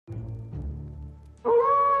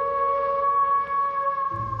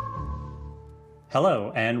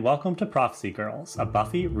Hello, and welcome to Prophecy Girls, a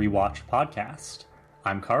Buffy rewatch podcast.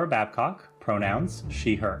 I'm Cara Babcock, pronouns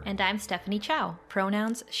she, her. And I'm Stephanie Chow,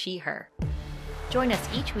 pronouns she, her. Join us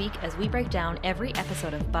each week as we break down every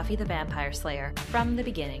episode of Buffy the Vampire Slayer from the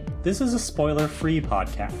beginning. This is a spoiler-free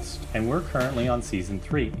podcast, and we're currently on Season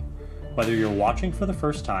 3. Whether you're watching for the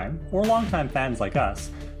first time, or longtime fans like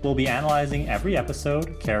us, we'll be analyzing every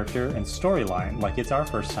episode, character, and storyline like it's our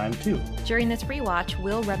first time too. During this rewatch,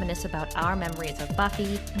 we'll reminisce about our memories of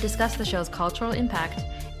Buffy, discuss the show's cultural impact,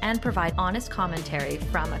 and provide honest commentary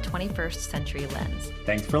from a 21st century lens.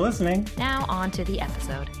 Thanks for listening. Now on to the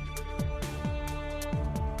episode.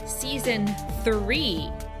 Season 3,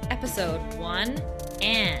 Episode 1,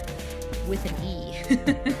 Anne, with an E.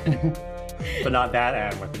 But not that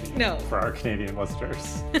Anne with an E. No. For our Canadian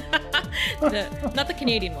listeners. Not the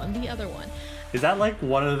Canadian one, the other one. Is that like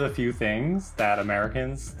one of the few things that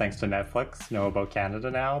Americans, thanks to Netflix, know about Canada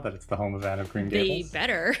now? That it's the home of Anne of Green Gables? They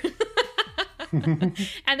better.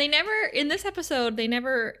 And they never, in this episode, they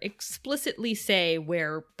never explicitly say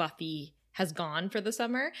where Buffy has gone for the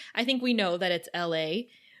summer. I think we know that it's LA,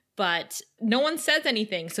 but no one says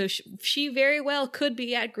anything. So she very well could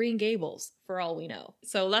be at Green Gables for all we know.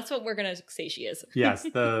 So that's what we're going to say she is. Yes,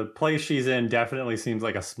 the place she's in definitely seems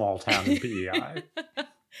like a small town in PEI.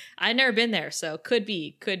 I've never been there, so could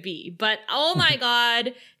be. But oh my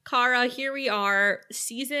God, Cara, here we are,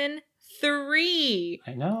 season 3.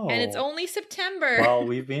 I know. And it's only September. Well,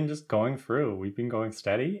 we've been just going through. We've been going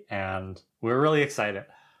steady, and we're really excited.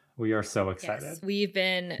 We are so excited. Yes, we've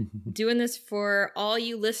been doing this for all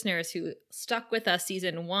you listeners who stuck with us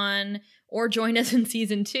season 1 or joined us in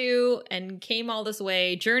season 2 and came all this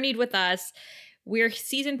way, journeyed with us. We're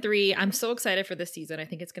season 3. I'm so excited for this season. I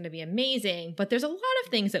think it's going to be amazing. But there's a lot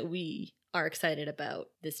of things that we are excited about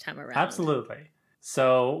this time around. Absolutely.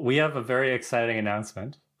 So we have a very exciting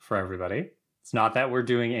announcement for everybody. It's not that we're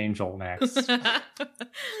doing Angel next.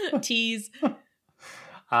 Tease.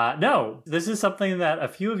 No, this is something that a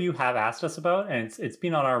few of you have asked us about, and it's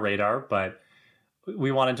been on our radar, but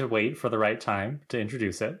we wanted to wait for the right time to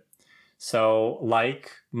introduce it. So,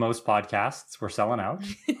 like most podcasts, we're selling out.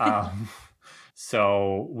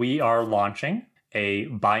 So we are launching a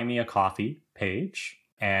Buy Me a Coffee page,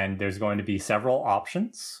 and there's going to be several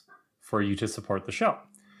options for you to support the show.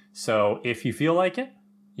 So if you feel like it,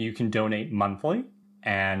 you can donate monthly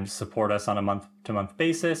and support us on a month-to-month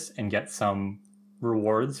basis and get some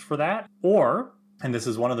rewards for that. Or, and this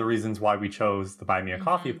is one of the reasons why we chose the Buy Me a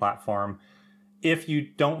Coffee platform, if you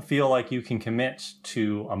don't feel like you can commit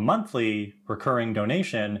to a monthly recurring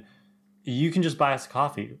donation, you can just buy us a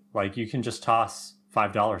coffee. Like, you can just toss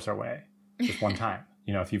 $5 our way just one time.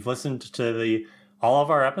 You know, if you've listened to all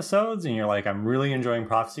of our episodes and you're like, I'm really enjoying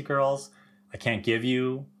Prophecy Girls, I can't give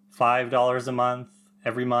you $5 a month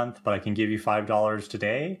every month, but I can give you $5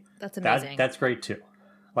 today. That's amazing. That's great too.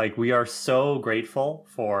 Like, we are so grateful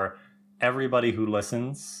for everybody who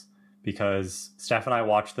listens, because Steph and I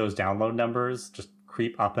watch those download numbers just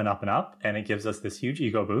creep up and up and up, and it gives us this huge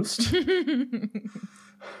ego boost.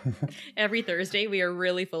 Every Thursday, we are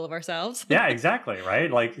really full of ourselves. Yeah, exactly, right?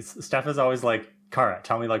 Like, Steph is always like, Cara,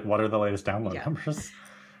 tell me, like, what are the latest download numbers?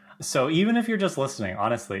 So even if you're just listening,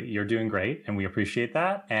 honestly, you're doing great, and we appreciate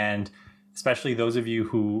that. And especially those of you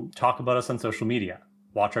who talk about us on social media,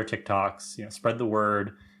 watch our TikToks, you know, spread the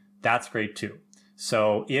word. That's great too.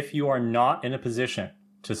 So if you are not in a position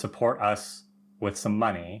to support us with some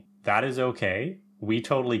money, that is okay. We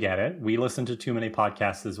totally get it. We listen to too many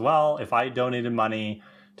podcasts as well. If I donated money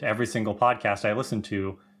to every single podcast I listen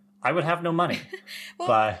to, I would have no money. Well,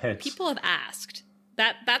 but people have asked.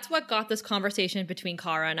 That's what got this conversation between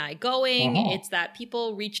Cara and I going. It's that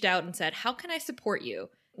people reached out and said, how can I support you?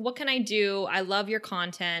 What can I do? I love your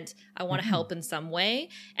content. I want to help in some way.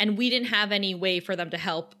 And we didn't have any way for them to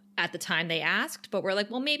help at the time they asked, but we're like,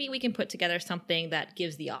 well, maybe we can put together something that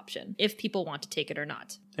gives the option if people want to take it or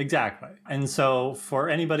not. Exactly. And so for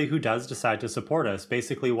anybody who does decide to support us,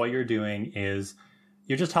 basically what you're doing is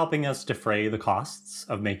you're just helping us defray the costs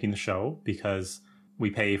of making the show, because we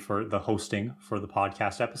pay for the hosting for the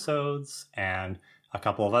podcast episodes and a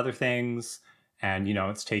couple of other things. And, you know,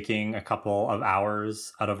 it's taking a couple of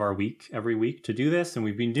hours out of our week every week to do this. And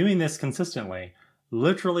we've been doing this consistently,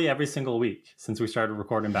 literally every single week since we started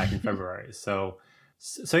recording back in February. So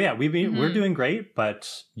yeah, we're doing great,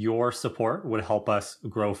 but your support would help us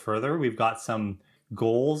grow further. We've got some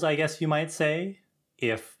goals, I guess you might say,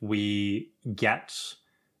 if we get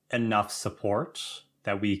enough support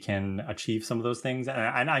that we can achieve some of those things.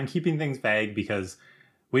 And I'm keeping things vague because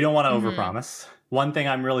we don't want to overpromise. One thing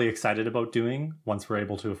I'm really excited about doing once we're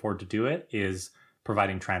able to afford to do it is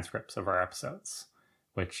providing transcripts of our episodes,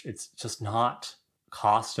 which it's just not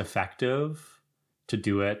cost effective to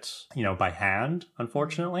do it, by hand,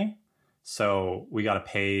 unfortunately. So we got to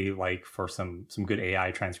pay like for some good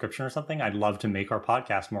AI transcription or something. I'd love to make our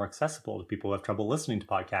podcast more accessible to people who have trouble listening to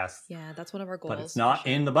podcasts. Yeah, that's one of our goals. But it's not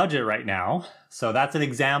in the budget right now. So that's an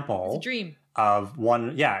example. It's a dream. Of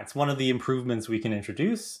one. Yeah, it's one of the improvements we can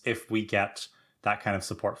introduce if we get that kind of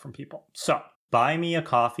support from people. So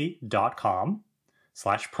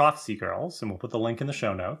buymeacoffee.com/prophecygirls, and we'll put the link in the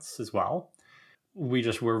show notes as well.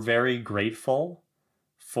 We're very grateful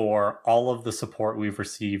for all of the support we've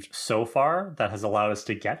received so far that has allowed us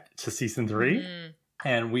to get to season 3.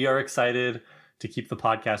 And we are excited to keep the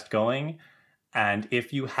podcast going. And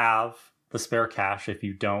if you have the spare cash, if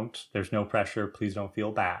you don't, there's no pressure. Please don't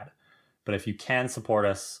feel bad. But if you can support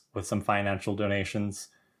us with some financial donations,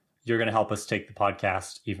 you're going to help us take the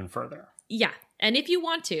podcast even further. Yeah. And if you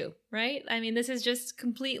want to, right? I mean, this is just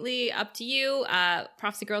completely up to you.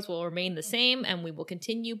 Prophecy Girls will remain the same, and we will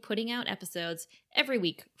continue putting out episodes every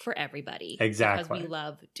week for everybody. Exactly. Because we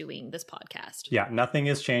love doing this podcast. Yeah, nothing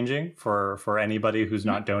is changing for anybody who's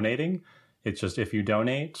not donating. It's just if you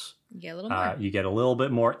donate, you get a little more. You get a little bit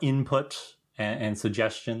more input and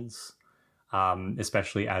suggestions,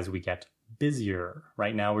 especially as we get busier.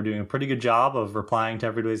 Right now we're doing a pretty good job of replying to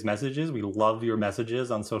everybody's messages. We love your messages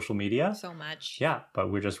on social media so much. Yeah, but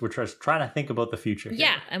we're just trying to think about the future here.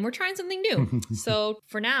 Yeah, and we're trying something new. So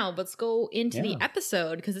for now, let's go into the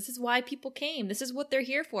episode, because this is why people came. This is what they're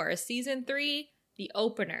here for. Season 3, the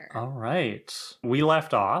opener. All right. We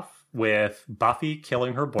left off with Buffy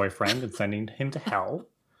killing her boyfriend and sending him to hell.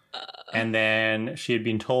 And then she had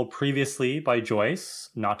been told previously by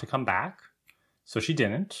Joyce not to come back, so she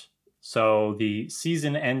didn't. So the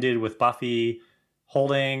season ended with Buffy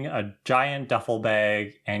holding a giant duffel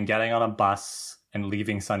bag and getting on a bus and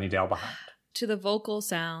leaving Sunnydale behind. To the vocal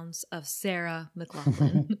sounds of Sarah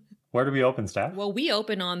McLachlan. Where do we open, Steph? Well, we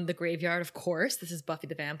open on the graveyard, of course. This is Buffy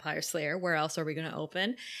the Vampire Slayer. Where else are we going to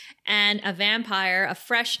open? And a vampire, a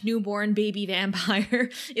fresh newborn baby vampire,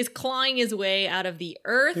 is clawing his way out of the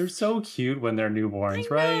earth. They're so cute when they're newborns,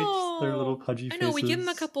 right? Their little pudgy faces. I know, we give them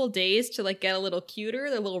a couple of days to like get a little cuter.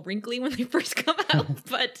 They're a little wrinkly when they first come out.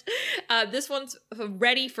 But this one's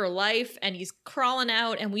ready for life, and he's crawling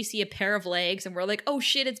out, and we see a pair of legs, and we're like, oh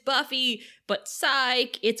shit, it's Buffy. But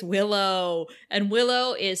psych, it's Willow. And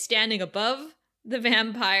Willow is standing above the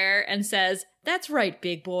vampire and says, that's right,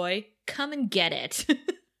 big boy, come and get it.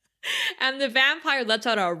 And the vampire lets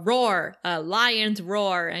out a roar, a lion's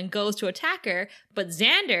roar, and goes to attack her. But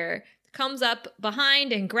Xander comes up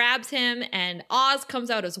behind and grabs him, and Oz comes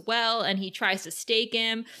out as well, and he tries to stake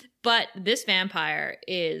him. But this vampire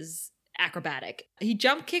is acrobatic. He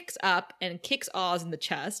jump kicks up and kicks Oz in the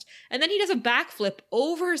chest, and then he does a backflip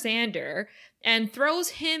over Xander and throws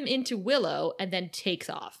him into Willow and then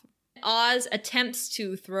takes off. Oz attempts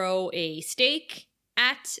to throw a stake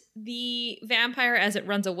at the vampire as it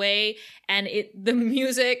runs away, and the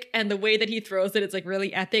music and the way that he throws it, it's like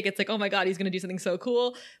really epic. It's like, oh my god, he's gonna do something so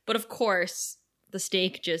cool. But of course, the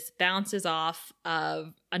stake just bounces off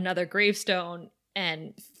of another gravestone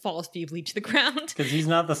and falls feebly to the ground. Because he's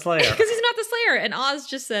not the Slayer. Because he's not the Slayer. And Oz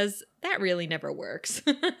just says, that really never works.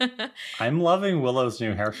 I'm loving Willow's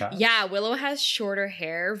new haircut. Yeah, Willow has shorter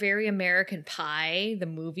hair. Very American Pie, the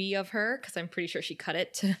movie of her, because I'm pretty sure she cut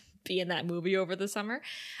it to be in that movie over the summer.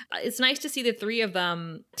 It's nice to see the three of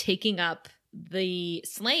them taking up the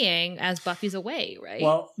slaying as Buffy's away, right?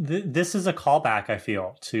 Well, this is a callback, I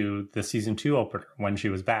feel, to the season 2 opener when she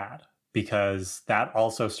was bad. Because that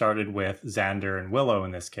also started with Xander and Willow,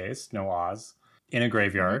 in this case, no Oz, in a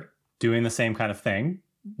graveyard, doing the same kind of thing,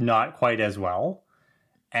 not quite as well.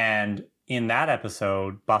 And in that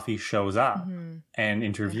episode, Buffy shows up and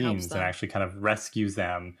intervenes and actually kind of rescues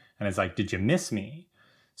them and is like, did you miss me?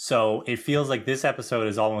 So it feels like this episode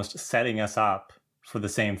is almost setting us up for the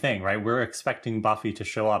same thing, right? We're expecting Buffy to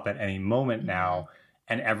show up at any moment now,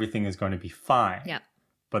 and everything is going to be fine. Yeah.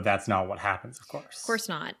 But that's not what happens, of course. Of course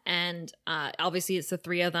not. And obviously it's the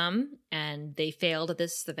three of them, and they failed at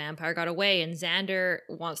this. The vampire got away, and Xander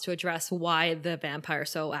wants to address why the vampire is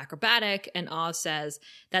so acrobatic. And Oz says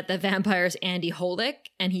that the vampire is Andy Holick,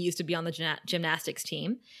 and he used to be on the gymnastics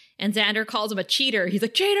team. And Xander calls him a cheater. He's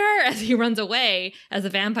like, cheater, as he runs away, as the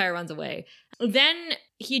vampire runs away. Then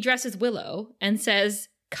he addresses Willow and says,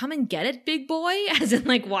 come and get it, big boy? As in,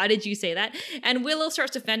 like, why did you say that? And Willow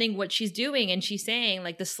starts defending what she's doing, and she's saying,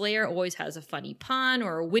 like, the Slayer always has a funny pun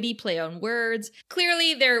or a witty play on words.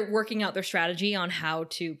 Clearly, they're working out their strategy on how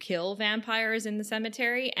to kill vampires in the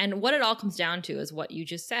cemetery, and what it all comes down to is what you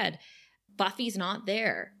just said. Buffy's not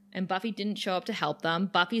there. and Buffy didn't show up to help them.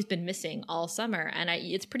 Buffy's been missing all summer, and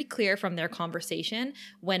it's pretty clear from their conversation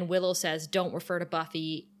when Willow says, don't refer to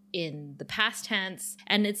Buffy in the past tense.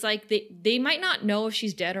 And it's like they might not know if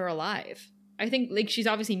she's dead or alive. I think like she's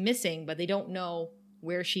obviously missing, but they don't know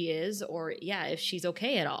where she is or, if she's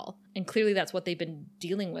okay at all. And clearly that's what they've been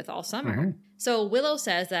dealing with all summer. Mm-hmm. So Willow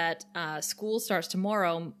says that school starts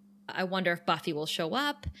tomorrow. I wonder if Buffy will show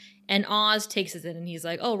up. And Oz takes it in and he's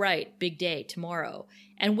like, oh, right, big day tomorrow.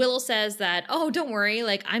 And Willow says that, oh, don't worry,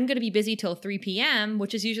 like I'm going to be busy till 3 p.m.,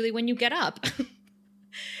 which is usually when you get up.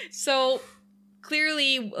 So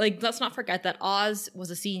clearly, like, let's not forget that Oz was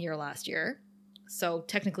a senior last year. So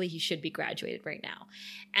technically he should be graduated right now.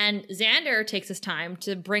 And Xander takes his time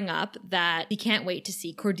to bring up that he can't wait to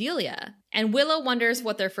see Cordelia. And Willow wonders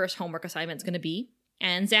what their first homework assignment's going to be.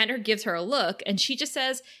 And Xander gives her a look and she just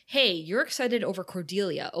says, hey, you're excited over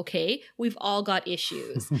Cordelia, okay? We've all got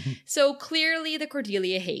issues. So clearly the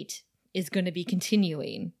Cordelia hate is going to be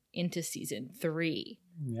continuing into season 3.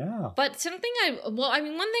 Yeah. But one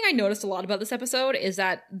thing I noticed a lot about this episode is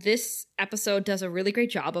that this episode does a really great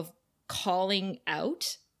job of calling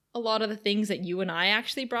out a lot of the things that you and I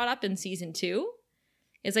actually brought up in season 2.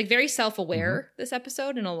 It's like very self-aware, this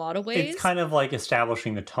episode, in a lot of ways. It's kind of like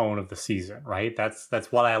establishing the tone of the season, right?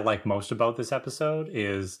 That's what I like most about this episode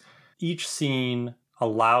is each scene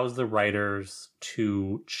allows the writers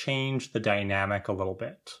to change the dynamic a little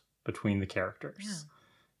bit between the characters. Yeah.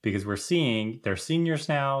 Because we're seeing they're seniors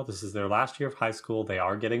now. This is their last year of high school. They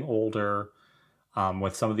are getting older.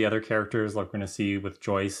 With some of the other characters, like we're going to see with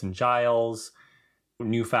Joyce and Giles,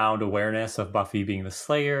 newfound awareness of Buffy being the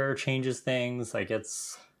Slayer changes things. Like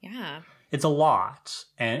it's a lot.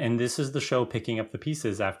 And this is the show picking up the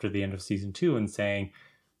pieces after the end of season 2 and saying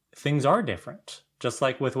things are different. Just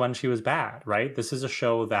like with When She Was Bad, right? This is a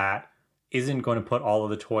show that isn't going to put all of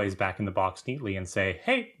the toys back in the box neatly and say,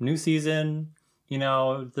 hey, new season,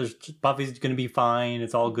 Buffy's going to be fine.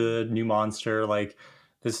 It's all good. New monster. Like,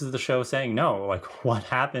 this is the show saying, no, like what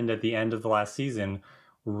happened at the end of the last season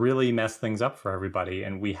really messed things up for everybody.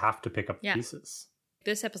 And we have to pick up the pieces.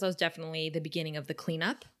 This episode is definitely the beginning of the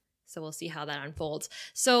cleanup. So we'll see how that unfolds.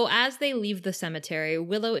 So as they leave the cemetery,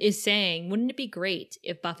 Willow is saying, wouldn't it be great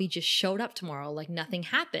if Buffy just showed up tomorrow like nothing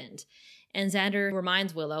happened? And Xander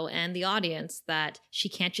reminds Willow and the audience that she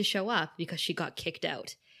can't just show up because she got kicked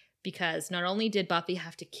out. Because not only did Buffy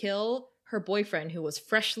have to kill her boyfriend who was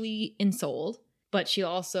freshly ensouled, but she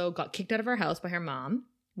also got kicked out of her house by her mom,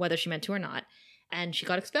 whether she meant to or not, and she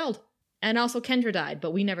got expelled. And also Kendra died,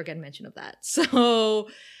 but we never get mention of that. So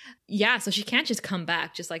she can't just come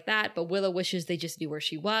back just like that, but Willow wishes they just knew where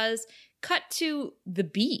she was. Cut to the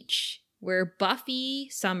beach, where Buffy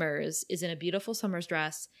Summers is in a beautiful summer's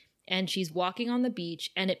dress, and she's walking on the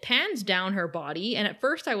beach, and it pans down her body. And at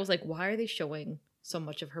first I was like, why are they showing so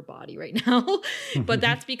much of her body right now? But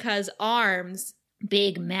that's because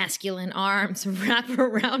big masculine arms wrap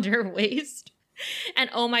around her waist.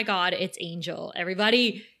 And oh my God, it's Angel.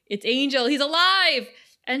 Everybody, it's Angel. He's alive.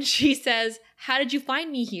 And she says, how did you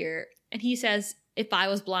find me here? And he says, if I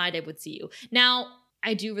was blind, I would see you. Now,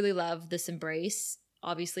 I do really love this embrace.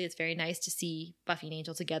 Obviously, it's very nice to see Buffy and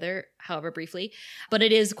Angel together, however briefly. But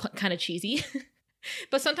it is kind of cheesy.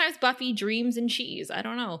 But sometimes Buffy dreams in cheese. I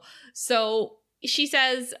don't know. So she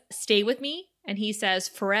says, stay with me. And he says,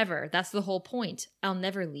 forever. That's the whole point. I'll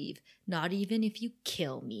never leave. Not even if you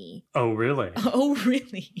kill me. Oh, really? Oh,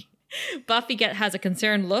 really? Buffy has a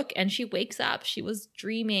concerned look and she wakes up. She was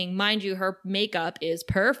dreaming. Mind you, her makeup is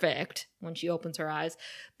perfect when she opens her eyes.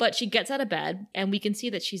 But she gets out of bed and we can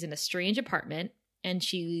see that she's in a strange apartment and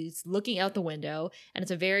she's looking out the window and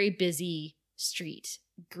it's a very busy street.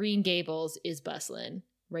 Green Gables is bustling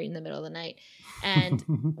right in the middle of the night.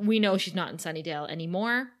 And we know she's not in Sunnydale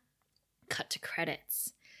anymore. Cut to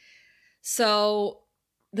credits. So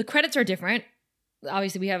the credits are different.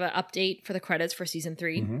 Obviously, we have an update for the credits for season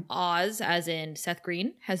 3. Mm-hmm. Oz, as in Seth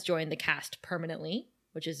Green, has joined the cast permanently,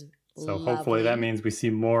 which is so lovely. Hopefully that means we see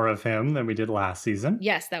more of him than we did last season.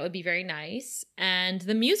 Yes, that would be very nice. And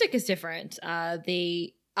the music is different.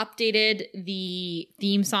 They updated the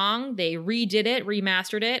theme song. They redid it,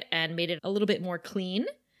 remastered it, and made it a little bit more clean.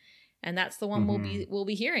 And that's the one we'll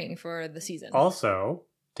be hearing for the season. Also,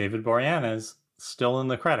 David Boreanaz still in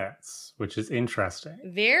the credits, which is interesting.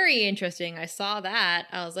 Very interesting. I saw that.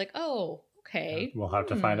 I was like, oh, okay. We'll have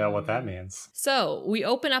to find out what that means. So we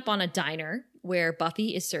open up on a diner where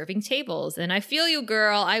Buffy is serving tables. And I feel you,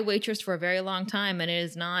 girl. I waitressed for a very long time, and it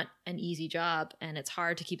is not an easy job. And it's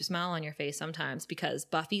hard to keep a smile on your face sometimes because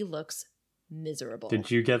Buffy looks miserable. Did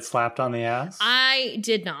you get slapped on the ass? I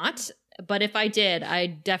did not. But if I did, I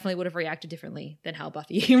definitely would have reacted differently than how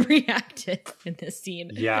Buffy reacted in this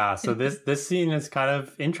scene. Yeah, so this scene is kind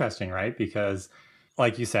of interesting, right? Because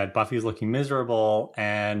like you said, Buffy's looking miserable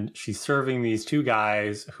and she's serving these two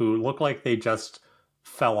guys who look like they just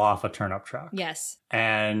fell off a turnip truck. Yes.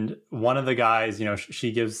 And one of the guys, you know,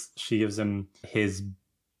 she gives him his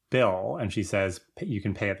bill and she says, you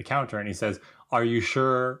can pay at the counter. And he says, are you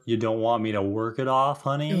sure you don't want me to work it off,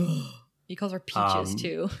 honey? He calls her Peaches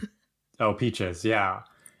too. Oh, Peaches, yeah.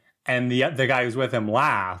 And the guy who's with him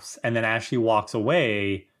laughs. And then as she walks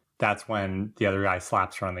away, that's when the other guy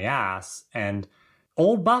slaps her on the ass. And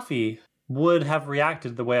old Buffy would have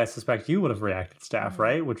reacted the way I suspect you would have reacted, Steph,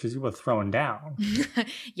 right? Which is you would have thrown down.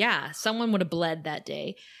 Yeah, someone would have bled that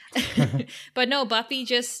day. But no, Buffy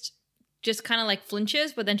just kind of like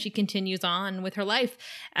flinches, but then she continues on with her life.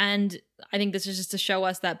 And I think this is just to show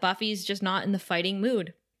us that Buffy's just not in the fighting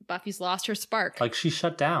mood. Buffy's lost her spark. Like she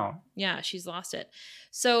shut down. Yeah, she's lost it.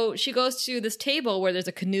 So she goes to this table where there's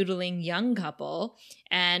a canoodling young couple.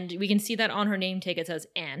 And we can see that on her name tag it says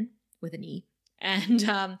Anne with an E.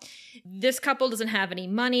 And this couple doesn't have any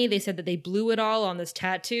money. They said that they blew it all on this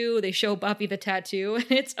tattoo. They show Buffy the tattoo.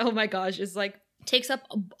 And it's, oh my gosh, it's like takes up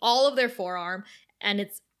all of their forearm. And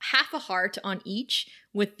it's half a heart on each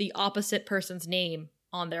with the opposite person's name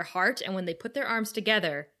on their heart. And when they put their arms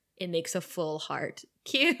together, it makes a full heart.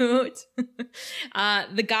 Cute.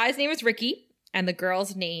 The guy's name is Ricky and the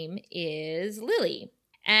girl's name is Lily.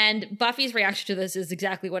 And Buffy's reaction to this is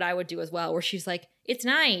exactly what I would do as well, where she's like, it's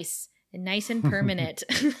nice and permanent.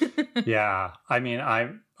 Yeah. I mean,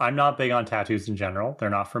 I'm not big on tattoos in general. They're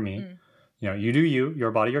not for me. You know, you do you,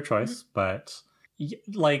 your body, your choice. But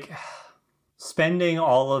like spending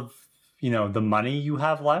all of, you know, the money you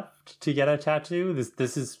have left to get a tattoo,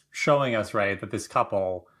 this is showing us, right, that this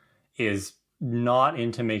couple is not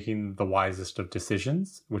into making the wisest of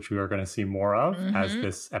decisions, which we are going to see more of as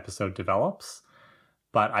this episode develops.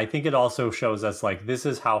 But I think it also shows us, like, this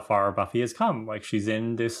is how far Buffy has come. Like, she's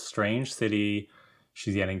in this strange city.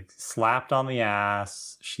 She's getting slapped on the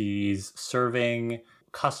ass. She's serving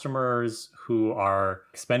customers who are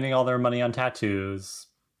spending all their money on tattoos.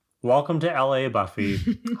 Welcome to LA, Buffy.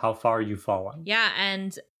 How far you've fallen. Yeah,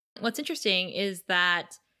 and what's interesting is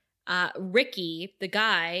that Ricky, the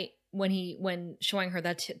guy, when showing her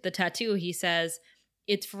the tattoo, he says,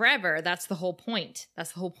 it's forever. That's the whole point.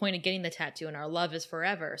 That's the whole point of getting the tattoo, and our love is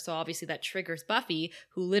forever. So obviously that triggers Buffy,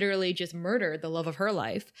 who literally just murdered the love of her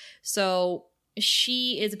life. So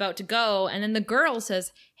she is about to go, and then the girl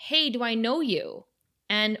says, hey, do I know you?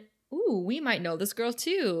 And, ooh, we might know this girl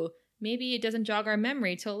too. Maybe it doesn't jog our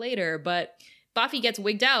memory till later, but Buffy gets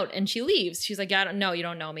wigged out and she leaves. She's like, no, you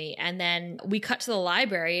don't know me. And then we cut to the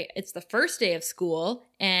library. It's the first day of school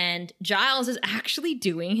and Giles is actually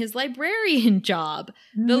doing his librarian job.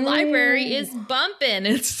 The library is bumping.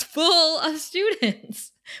 It's full of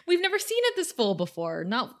students. We've never seen it this full before,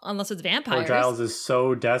 not unless it's vampires. Poor Giles is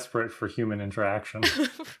so desperate for human interaction.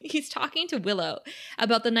 He's talking to Willow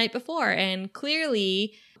about the night before, and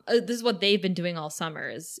clearly this is what they've been doing all summer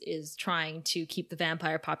is trying to keep the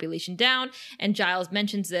vampire population down. And Giles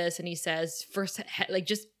mentions this and he says, first, like,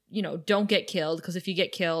 just, you know, don't get killed, because if you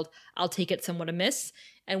get killed, I'll take it somewhat amiss.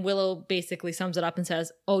 And Willow basically sums it up and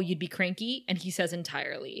says, oh, you'd be cranky? And he says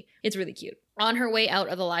entirely. It's really cute. On her way out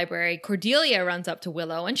of the library, Cordelia runs up to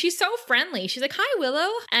Willow and she's so friendly. She's like, hi, Willow.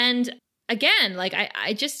 And again, like,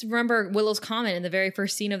 I just remember Willow's comment in the very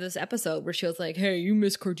first scene of this episode where she was like, hey, you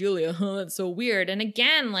miss Cordelia, huh? That's so weird. And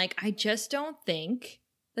again, like, I just don't think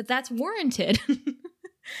that that's warranted.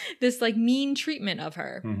 This, like, mean treatment of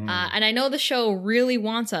her. And I know the show really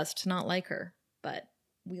wants us to not like her, but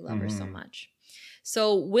we love her so much.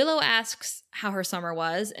 So Willow asks how her summer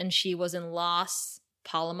was, and she was in Las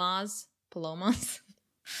Palomas.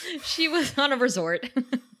 She was on a resort,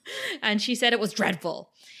 and she said it was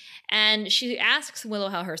dreadful. And she asks Willow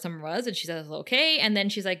how her summer was, and she says okay. And then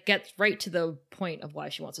she's like, gets right to the point of why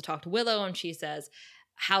she wants to talk to Willow, and she says,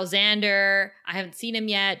 how's Xander? I haven't seen him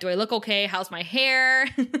yet. Do I look okay? How's my hair?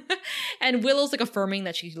 And Willow's like affirming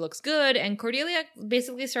that she looks good. And Cordelia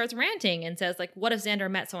basically starts ranting and says, like, what if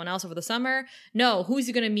Xander met someone else over the summer? No, who's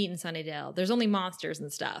he going to meet in Sunnydale? There's only monsters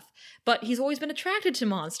and stuff. But he's always been attracted to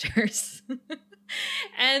monsters.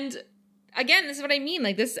 And again, this is what I mean.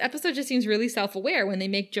 Like, this episode just seems really self-aware when they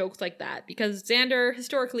make jokes like that, because Xander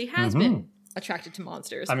historically has been attracted to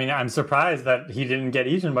monsters. I mean, I'm surprised that he didn't get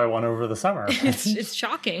eaten by one over the summer. It's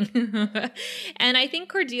shocking. And I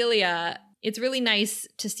think Cordelia, it's really nice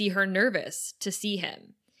to see her nervous to see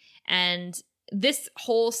him. And this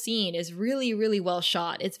whole scene is really, really well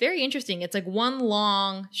shot. It's very interesting. It's like one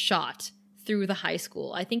long shot through the high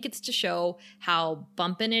school. I think it's to show how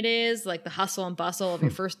bumpin' it is, like the hustle and bustle of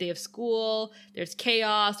your first day of school. There's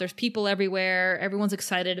chaos, there's people everywhere. Everyone's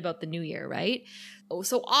excited about the new year, right?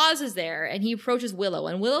 So Oz is there and he approaches Willow,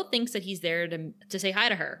 and Willow thinks that he's there to say hi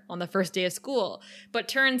to her on the first day of school. But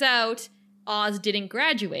turns out Oz didn't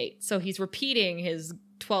graduate, so he's repeating his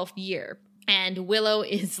 12th year. And Willow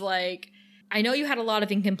is like, I know you had a lot of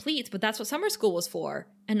incompletes, but that's what summer school was for.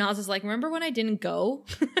 And Oz is like, remember when I didn't go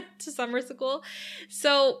to summer school?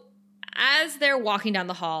 So as they're walking down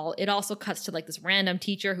the hall, it also cuts to like this random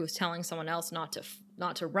teacher who's telling someone else not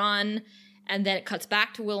to run. And then it cuts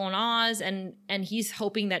back to Willow and Oz, and he's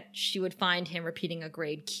hoping that she would find him repeating a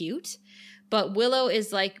grade cute. But Willow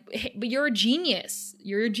is like, hey, but you're a genius.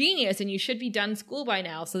 You're a genius, and you should be done school by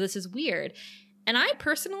now, so this is weird. And I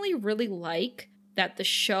personally really like that the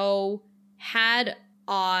show had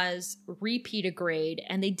Oz repeat a grade,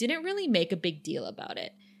 and they didn't really make a big deal about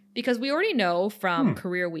it. Because we already know from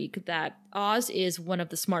Career Week that Oz is one of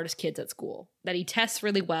the smartest kids at school, that he tests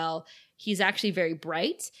really well. He's actually very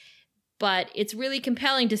bright. But it's really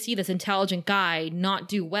compelling to see this intelligent guy not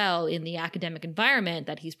do well in the academic environment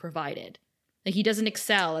that he's provided. Like, he doesn't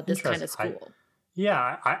excel at this kind of school.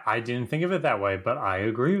 I didn't think of it that way, but I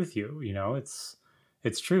agree with you. You know,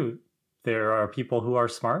 it's true. There are people who are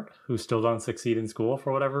smart who still don't succeed in school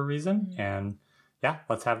for whatever reason. And yeah,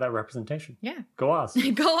 let's have that representation. Yeah. Go Oz.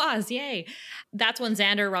 Go Oz. Yay. That's when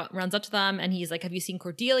Xander runs up to them and he's like, have you seen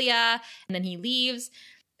Cordelia? And then he leaves.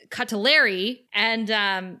 Cut to Larry,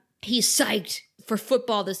 and he's psyched for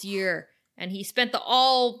football this year. And he spent the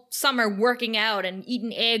all summer working out and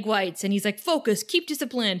eating egg whites. And he's like, focus, keep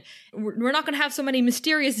disciplined. We're not going to have so many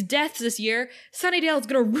mysterious deaths this year. Sunnydale's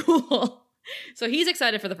going to rule. So he's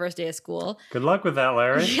excited for the first day of school. Good luck with that,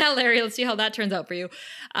 Larry. Yeah, Larry, let's see how that turns out for you.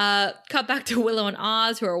 Cut back to Willow and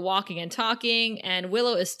Oz, who are walking and talking. And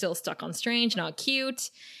Willow is still stuck on Strange, not cute.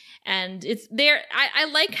 And it's there. I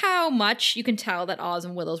like how much you can tell that Oz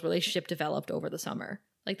and Willow's relationship developed over the summer.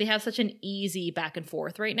 Like, they have such an easy back and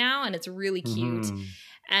forth right now, and it's really cute.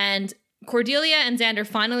 And Cordelia and Xander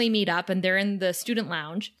finally meet up, and they're in the student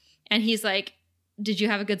lounge. And he's like, did you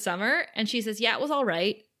have a good summer? And she says, yeah, it was all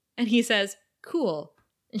right. And he says, cool.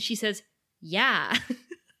 And she says, yeah.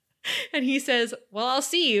 And he says, well, I'll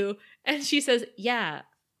see you. And she says, yeah,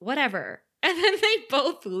 whatever. And then they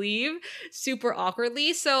both leave super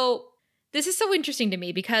awkwardly. So this is so interesting to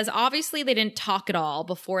me because obviously they didn't talk at all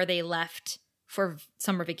before they left for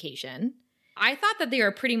summer vacation. I thought that they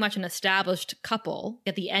were pretty much an established couple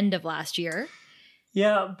at the end of last year.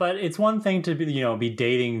 Yeah, but it's one thing to be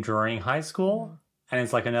dating during high school, and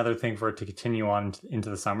it's like another thing for it to continue on into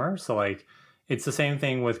the summer. So like, it's the same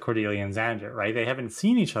thing with Cordelia and Xander, right? They haven't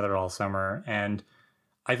seen each other all summer, and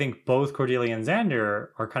I think both Cordelia and Xander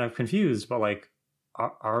are kind of confused, but like,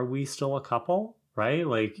 are we still a couple? Right?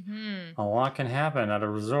 Like, a lot can happen at a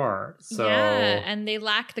resort. So yeah, and they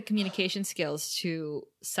lack the communication skills to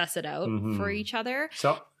suss it out for each other.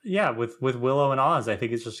 So yeah, with Willow and Oz, I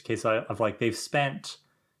think it's just a case of like, they've spent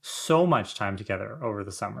so much time together over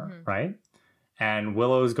the summer, right? And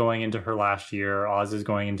Willow's going into her last year. Oz is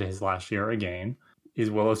going into his last year again.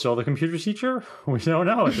 Is Willow still the computer teacher? We don't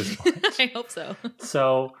know at this point. I hope so.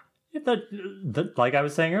 So, like I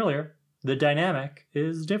was saying earlier, the dynamic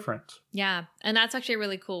is different. Yeah. And that's actually a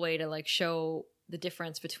really cool way to like show the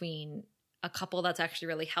difference between a couple that's actually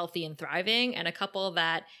really healthy and thriving and a couple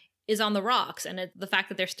that is on the rocks. And the fact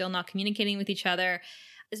that they're still not communicating with each other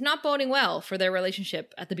is not boding well for their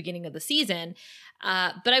relationship at the beginning of the season.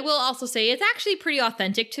 But I will also say it's actually pretty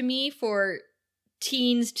authentic to me for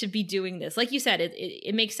teens to be doing this. Like you said,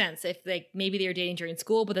 it makes sense if like maybe they were dating during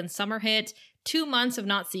school, but then summer hit, 2 months of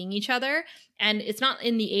not seeing each other, and it's not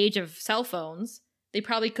in the age of cell phones. They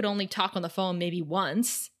probably could only talk on the phone maybe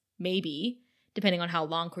once, maybe, depending on how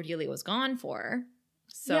long Cordelia was gone for.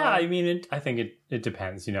 So yeah, I mean, I think it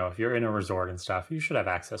depends. If you're in a resort and stuff, you should have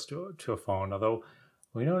access to a phone, although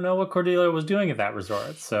we don't know what Cordelia was doing at that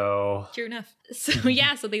resort, so... True enough. So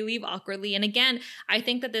yeah, so they leave awkwardly. And again, I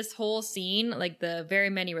think that this whole scene, like the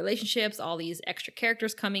very many relationships, all these extra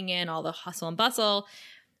characters coming in, all the hustle and bustle,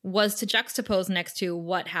 was to juxtapose next to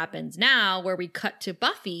what happens now, where we cut to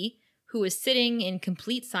Buffy, who is sitting in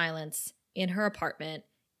complete silence in her apartment,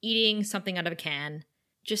 eating something out of a can,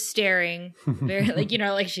 just staring, very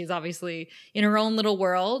like she's obviously in her own little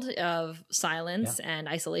world of silence and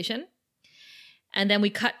isolation. And then we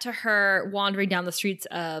cut to her wandering down the streets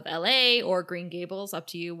of LA or Green Gables, up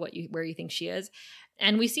to you where you think she is.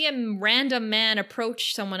 And we see a random man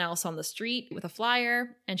approach someone else on the street with a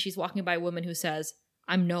flyer, and she's walking by a woman who says,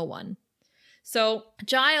 "I'm no one." So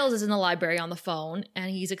Giles is in the library on the phone,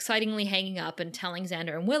 and he's excitingly hanging up and telling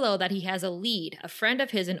Xander and Willow that he has a lead. A friend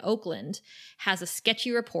of his in Oakland has a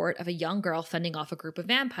sketchy report of a young girl fending off a group of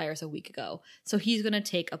vampires a week ago. So he's going to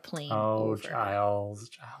take a plane over.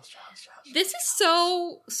 Giles. This is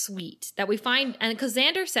so sweet that we find, and because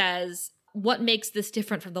Xander says, what makes this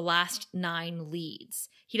different from the last 9 leads?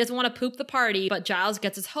 He doesn't want to poop the party, but Giles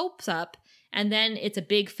gets his hopes up. And then it's a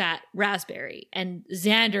big fat raspberry. And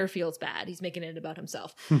Xander feels bad. He's making it about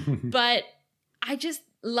himself. But I just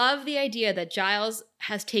love the idea that Giles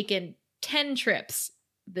has taken 10 trips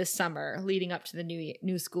this summer leading up to the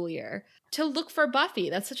new school year to look for Buffy.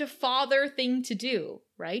 That's such a father thing to do,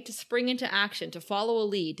 right? To spring into action, to follow a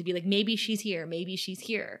lead, to be like, maybe she's here, maybe she's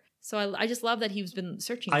here. So I just love that he's been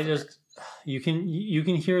searching for her. You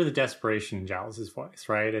can hear the desperation in Giles' voice,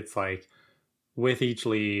 right? It's like, with each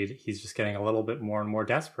lead, he's just getting a little bit more and more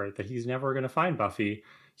desperate that he's never going to find Buffy.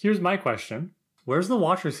 Here's my question. Where's the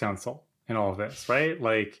Watchers Council in all of this, right?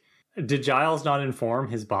 Like, did Giles not inform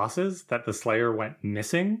his bosses that the Slayer went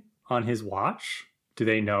missing on his watch? Do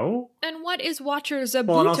they know? And what is Watcher Zabuto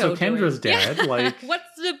Well, and also doing? Kendra's dead. Yeah. Like, what's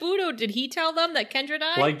Zabuto? Did he tell them that Kendra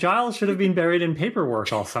died? Like, Giles should have been buried in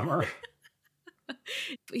paperwork all summer.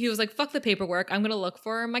 He was like, fuck the paperwork. I'm going to look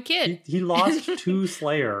for my kid. He lost 2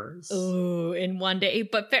 Slayers. Oh, in one day.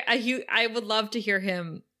 But I would love to hear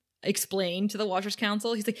him explain to the Watchers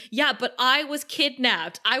Council. He's like, yeah, but I was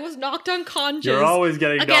kidnapped. I was knocked unconscious. You're always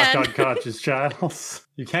getting again. knocked unconscious, Giles.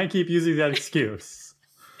 You can't keep using that excuse.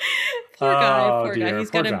 Poor guy. Dear,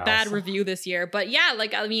 He's got a bad review this year. But yeah,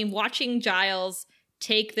 like, I mean, watching Giles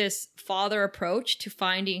take this father approach to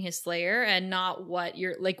finding his Slayer and not what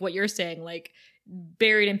you're saying, like,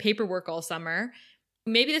 buried in paperwork all summer.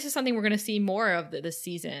 Maybe this is something we're going to see more of this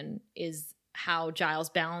season, is how Giles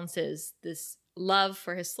balances this love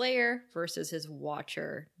for his Slayer versus his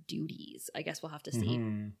Watcher duties. I guess we'll have to see.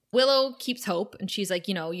 Mm-hmm. Willow keeps hope, and she's like,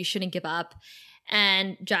 you shouldn't give up.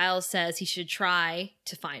 And Giles says he should try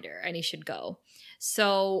to find her and he should go.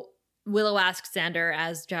 So Willow asks Xander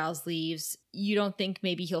as Giles leaves, you don't think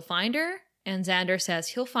maybe he'll find her? And Xander says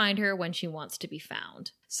he'll find her when she wants to be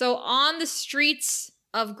found. So on the streets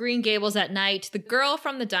of Green Gables at night, the girl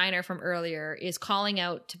from the diner from earlier is calling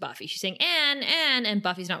out to Buffy. She's saying, Anne, and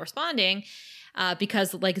Buffy's not responding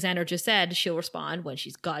because, like Xander just said, she'll respond when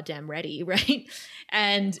she's goddamn ready, right?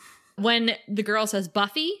 And when the girl says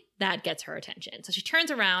Buffy, that gets her attention. So she turns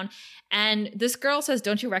around and this girl says,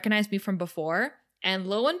 don't you recognize me from before? And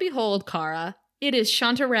lo and behold, Cara, it is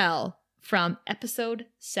Chanterelle from episode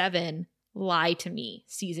 7, Lie to Me,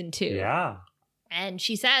 season 2. Yeah. And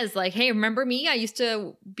she says, like, hey, remember me? I used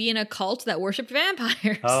to be in a cult that worshipped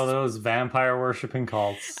vampires. Oh, those vampire worshipping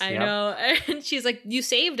cults. I know. And she's like, you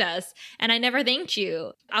saved us. And I never thanked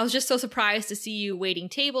you. I was just so surprised to see you waiting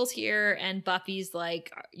tables here. And Buffy's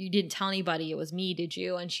like, you didn't tell anybody it was me, did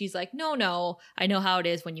you? And she's like, no. I know how it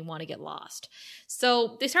is when you want to get lost.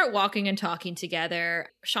 So they start walking and talking together.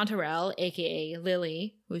 Chanterelle, a.k.a.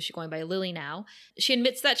 Lily, who's going by Lily now, she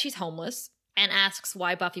admits that she's homeless and asks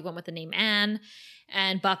why Buffy went with the name Anne.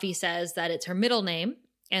 And Buffy says that it's her middle name.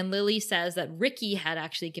 And Lily says that Ricky had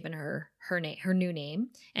actually given her new name.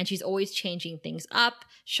 And she's always changing things up.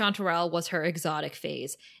 Chanterelle was her exotic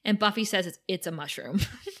phase. And Buffy says it's a mushroom.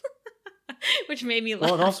 Which made me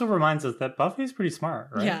laugh. Well, it also reminds us that Buffy's pretty smart,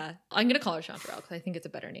 right? Yeah. I'm going to call her Chanterelle because I think it's a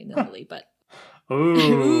better name than Lily. But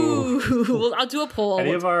Ooh. Well, I'll do a poll.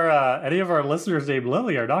 Any of our listeners named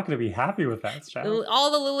Lily are not going to be happy with that, Chad.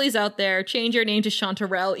 All the Lilies out there, change your name to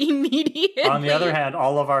Chanterelle immediately. On the other hand,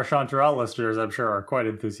 all of our Chanterelle listeners, I'm sure, are quite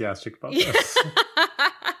enthusiastic about this.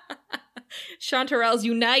 Chanterelles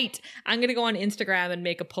unite. I'm going to go on Instagram and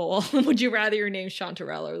make a poll. Would you rather your name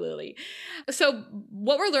Chanterelle or Lily? So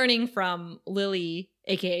what we're learning from Lily,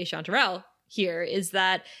 aka Chanterelle, here is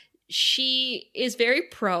that she is very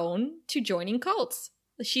prone to joining cults.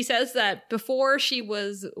 She says that before she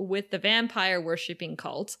was with the vampire worshipping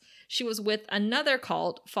cult, she was with another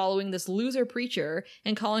cult following this loser preacher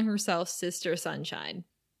and calling herself Sister Sunshine.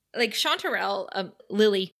 Like Chanterelle,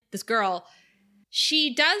 Lily, this girl,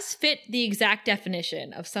 she does fit the exact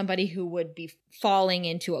definition of somebody who would be falling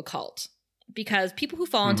into a cult. Because people who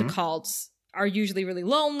fall into cults are usually really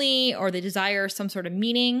lonely, or they desire some sort of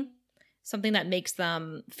meaning, something that makes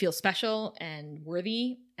them feel special and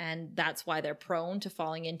worthy. And that's why they're prone to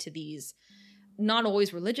falling into these not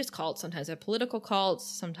always religious cults. Sometimes they're political cults.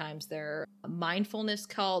 Sometimes they're mindfulness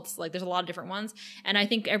cults. Like there's a lot of different ones. And I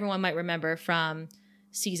think everyone might remember from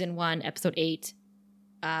season 1, episode 8,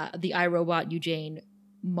 the iRobot Eugene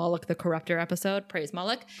Moloch the Corruptor episode. Praise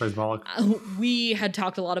Moloch. Praise Moloch. We had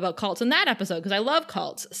talked a lot about cults in that episode because I love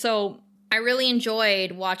cults. So I really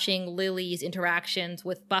enjoyed watching Lily's interactions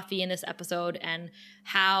with Buffy in this episode and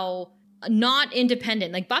how not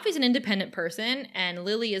independent. Like, Buffy's an independent person and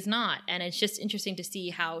Lily is not. And it's just interesting to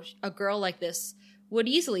see how a girl like this would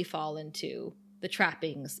easily fall into the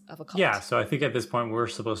trappings of a cult. Yeah, so I think at this point we're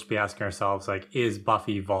supposed to be asking ourselves, like, is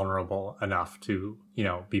Buffy vulnerable enough to,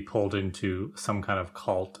 be pulled into some kind of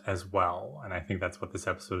cult as well? And I think that's what this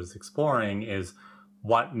episode is exploring, is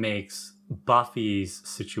what makes Buffy's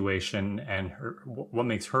situation and what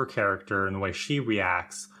makes her character and the way she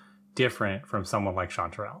reacts different from someone like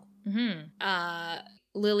Chanterelle.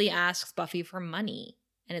 Lily asks Buffy for money.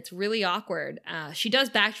 And it's really awkward. She does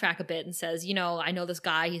backtrack a bit and says, I know this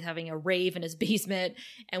guy, he's having a rave in his basement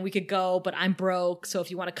and we could go, but I'm broke. So if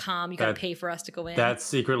you want to come, you got to pay for us to go in. That's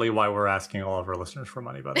secretly why we're asking all of our listeners for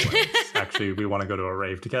money, by the way. Actually, we want to go to a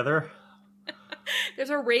rave together. There's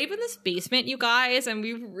a rave in this basement, you guys, and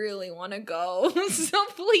we really want to go. So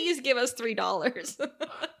please give us $3.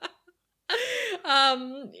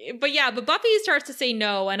 But Buffy starts to say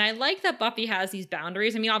no, and I like that Buffy has these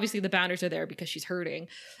boundaries. I mean, obviously the boundaries are there because she's hurting,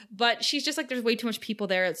 but she's just like, there's way too much people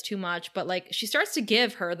there, it's too much. But like, she starts to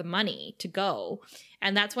give her the money to go,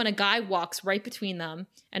 and that's when a guy walks right between them,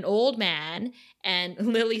 an old man, and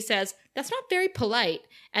Lily says, that's not very polite.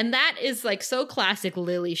 And that is like so classic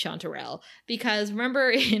Lily Chanterelle, because remember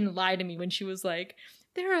in Lie to Me when she was like,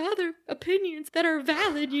 there are other opinions that are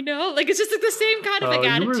valid, Like, it's just like the same kind of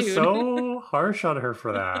attitude. You were so harsh on her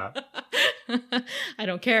for that. I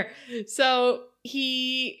don't care. So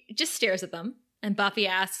he just stares at them, and Buffy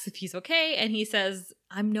asks if he's okay, and he says,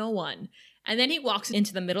 I'm no one. And then he walks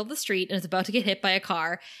into the middle of the street and is about to get hit by a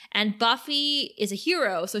car. And Buffy is a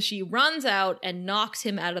hero, so she runs out and knocks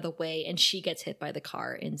him out of the way, and she gets hit by the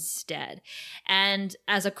car instead. And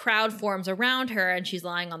as a crowd forms around her and she's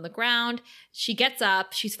lying on the ground, she gets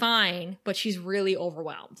up, she's fine, but she's really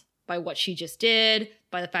overwhelmed by what she just did,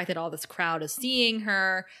 by the fact that all this crowd is seeing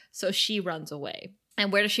her. So she runs away.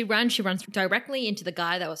 And where does she run? She runs directly into the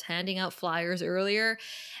guy that was handing out flyers earlier,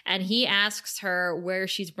 and he asks her where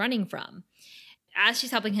she's running from. As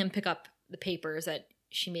she's helping him pick up the papers that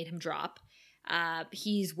she made him drop,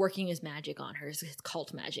 he's working his magic on her, his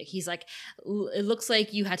cult magic. He's like, it looks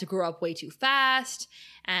like you had to grow up way too fast.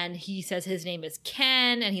 And he says his name is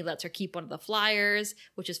Ken, and he lets her keep one of the flyers,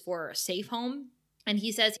 which is for a safe home. And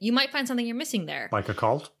he says, you might find something you're missing there. Like a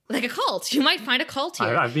cult? Like a cult. You might find a cult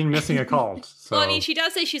here. I've been missing a cult. So. Well, I mean, she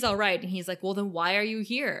does say she's all right. And he's like, well, then why are you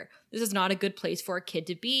here? This is not a good place for a kid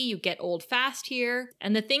to be. You get old fast here.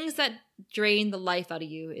 And the things that drain the life out of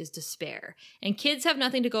you is despair. And kids have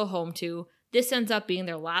nothing to go home to. This ends up being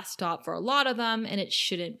their last stop for a lot of them, and it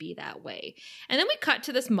shouldn't be that way. And then we cut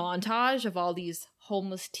to this montage of all these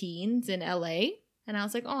homeless teens in LA. And I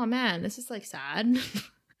was like, oh man, this is like sad.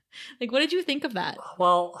 Like, what did you think of that?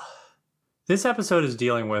 Well, this episode is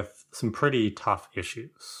dealing with some pretty tough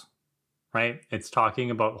issues, right? It's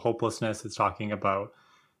talking about hopelessness. It's talking about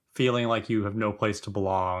feeling like you have no place to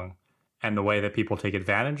belong and the way that people take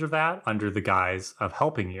advantage of that under the guise of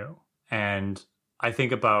helping you. And I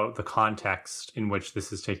think about the context in which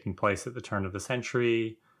this is taking place at the turn of the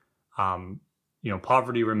century.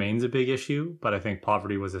 Poverty remains a big issue, but I think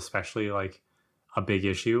poverty was especially like a big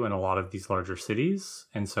issue in a lot of these larger cities.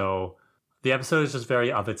 And so the episode is just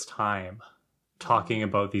very of its time, talking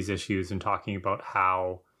about these issues and talking about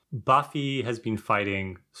how Buffy has been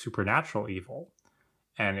fighting supernatural evil.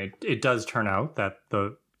 And it does turn out that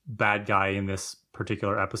the bad guy in this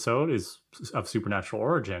particular episode is of supernatural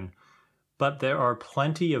origin. But there are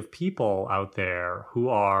plenty of people out there who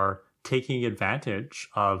are taking advantage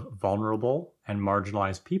of vulnerable and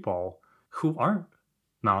marginalized people who aren't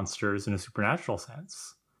monsters in a supernatural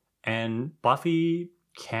sense. And Buffy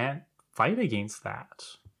can't fight against that.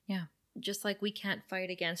 Yeah. Just like we can't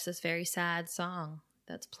fight against this very sad song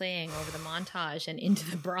that's playing over the montage and into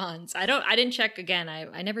the bronze. I didn't check again.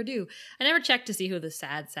 I never do. I never check to see who the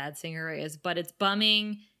sad singer is, but it's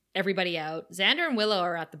bumming everybody out. Xander and Willow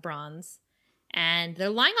are at the bronze and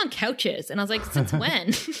they're lying on couches. And I was like, since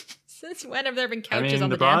when? Since when have there been couches on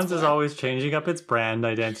the dance floor? The bronze is always changing up its brand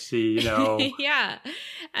identity, Yeah.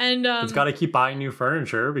 And it's got to keep buying new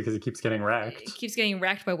furniture because it keeps getting wrecked. It keeps getting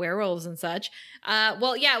wrecked by werewolves and such.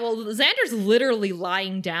 Xander's literally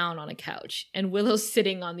lying down on a couch and Willow's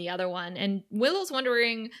sitting on the other one. And Willow's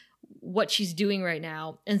wondering what she's doing right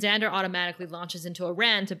now. And Xander automatically launches into a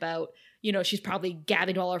rant about, she's probably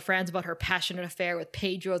gabbing to all her friends about her passionate affair with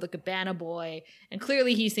Pedro, the Cabana boy. And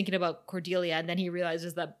clearly he's thinking about Cordelia. And then he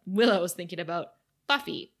realizes that Willow is thinking about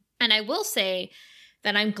Buffy. And I will say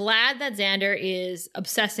that I'm glad that Xander is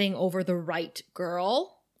obsessing over the right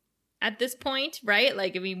girl at this point, right?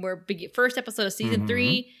 Like, I mean, we're first episode of season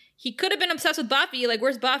 3. he could have been obsessed with Buffy. Like,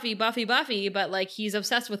 where's Buffy, Buffy, Buffy? But like, he's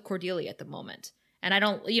obsessed with Cordelia at the moment. And I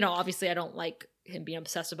don't, obviously I don't like him being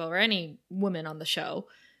obsessive over any woman on the show,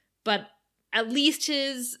 but at least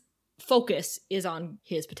his focus is on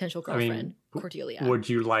his potential girlfriend, Cordelia. Would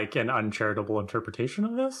you like an uncharitable interpretation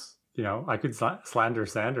of this? I could slander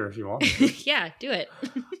Xander if you want. Yeah, do it.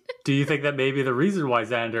 Do you think that maybe the reason why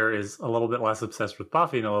Xander is a little bit less obsessed with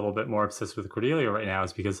Buffy and a little bit more obsessed with Cordelia right now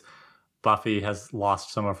is because Buffy has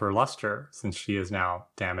lost some of her luster since she is now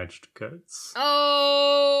damaged goods?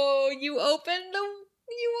 Oh, you opened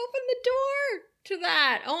the door to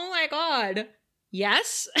that. Oh my God.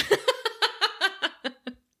 Yes.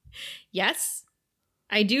 Yes.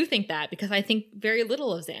 I do think that because I think very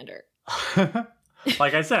little of Xander.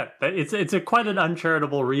 Like I said, it's quite an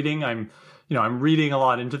uncharitable reading. I'm reading a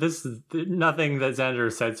lot into this. Nothing that Xander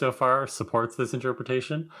has said so far supports this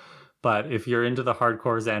interpretation. But if you're into the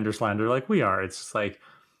hardcore Xander slander like we are, it's just like,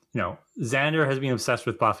 Xander has been obsessed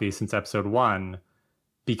with Buffy since episode 1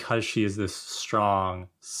 because she is this strong,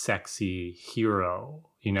 sexy hero.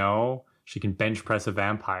 She can bench press a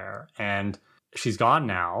vampire, and she's gone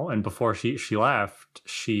now. And before she left,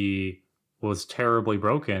 she was terribly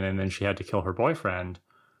broken, and then she had to kill her boyfriend.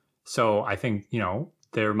 So I think,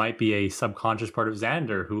 there might be a subconscious part of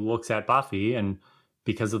Xander who looks at Buffy, and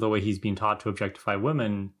because of the way he's been taught to objectify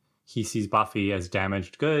women, he sees Buffy as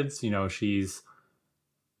damaged goods. She's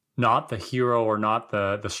not the hero or not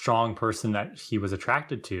the strong person that he was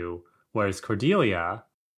attracted to, whereas Cordelia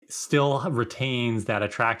still retains that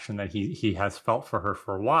attraction that he has felt for her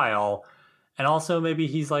for a while. And also maybe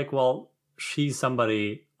he's like, well, she's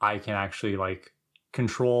somebody I can actually like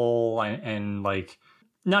control and like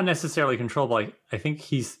not necessarily control, but like I think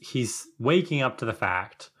he's waking up to the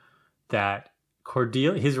fact that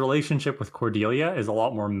his relationship with Cordelia is a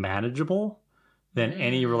lot more manageable than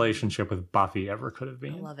any relationship with Buffy ever could have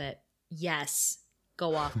been. I love it. Yes.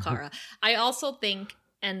 Go off, Kara. I also think,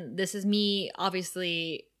 and this is me,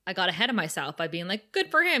 obviously, I got ahead of myself by being like,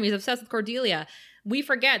 good for him. He's obsessed with Cordelia. We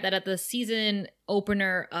forget that at the season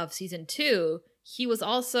opener of season 2, he was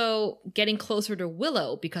also getting closer to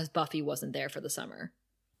Willow because Buffy wasn't there for the summer.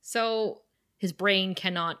 So his brain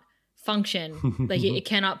cannot function. Like it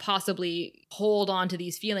cannot possibly hold on to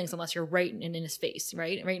these feelings unless you're right in his face,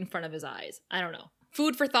 right in front of his eyes. I don't know.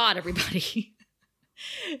 Food for thought, everybody.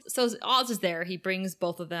 So Oz is there. He brings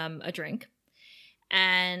both of them a drink,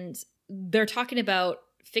 and they're talking about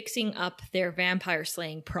fixing up their vampire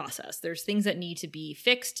slaying process. There's things that need to be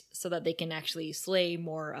fixed so that they can actually slay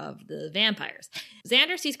more of the vampires.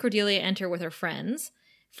 Xander sees Cordelia enter with her friends,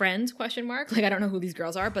 like I don't know who these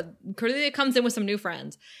girls are, but Cordelia comes in with some new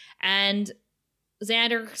friends, and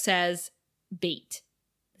Xander says bait.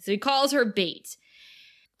 So he calls her bait.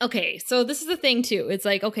 Okay, so this is the thing too. It's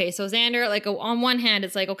like, okay, so Xander, like on one hand,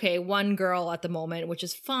 it's like, okay, one girl at the moment, which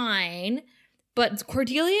is fine, but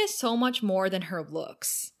Cordelia is so much more than her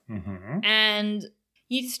looks. Mm-hmm. And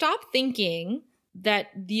you stop thinking that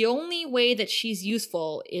the only way that she's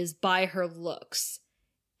useful is by her looks.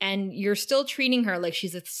 And you're still treating her like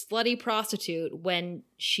she's a slutty prostitute when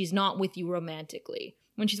she's not with you romantically.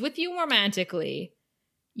 When she's with you romantically,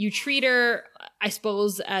 you treat her, I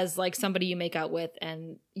suppose, as like somebody you make out with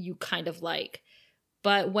and you kind of like.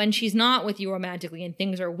 But when she's not with you romantically and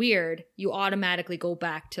things are weird, you automatically go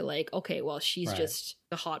back to like, okay, well, she's just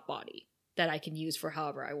a hot body that I can use for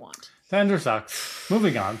however I want. Xander sucks.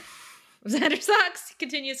 Moving on. Xander sucks. He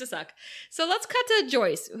continues to suck. So let's cut to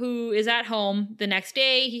Joyce, who is at home the next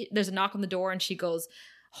day. There's a knock on the door and she goes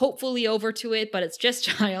hopefully over to it, but it's just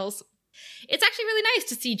Giles. It's actually really nice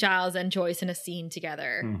to see Giles and Joyce in a scene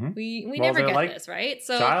together. Mm-hmm. We never get this, right?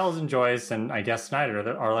 So Giles and Joyce and I guess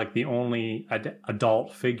Snyder are like the only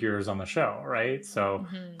adult figures on the show, right? So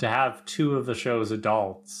to have two of the show's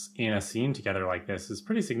adults in a scene together like this is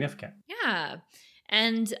pretty significant. Yeah.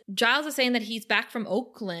 And Giles is saying that he's back from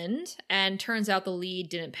Oakland, and turns out the lead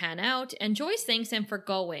didn't pan out. And Joyce thanks him for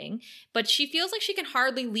going, but she feels like she can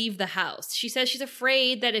hardly leave the house. She says she's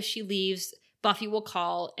afraid that if she leaves, Buffy will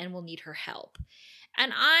call and will need her help.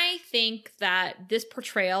 And I think that this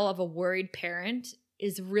portrayal of a worried parent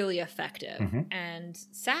is really effective and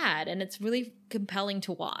sad, and it's really compelling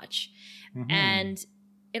to watch. And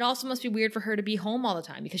it also must be weird for her to be home all the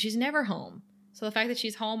time because she's never home. So the fact that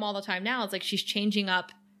she's home all the time now, it's like she's changing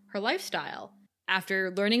up her lifestyle after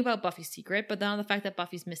learning about Buffy's secret, but then the fact that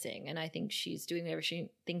Buffy's missing. And I think she's doing everything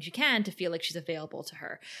she can to feel like she's available to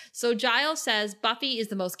her. So Giles says Buffy is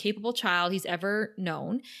the most capable child he's ever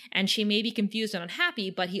known, and she may be confused and unhappy,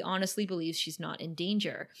 but he honestly believes she's not in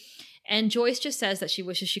danger. And Joyce just says that she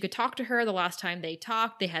wishes she could talk to her. The last time they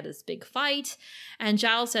talked, they had this big fight. And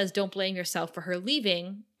Giles says, don't blame yourself for her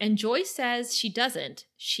leaving. And Joyce says she doesn't.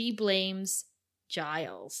 She blames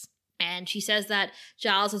Giles. And she says that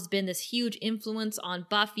Giles has been this huge influence on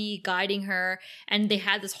Buffy, guiding her. And they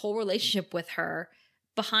had this whole relationship with her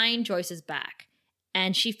behind Joyce's back.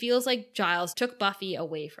 And she feels like Giles took Buffy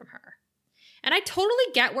away from her. And I totally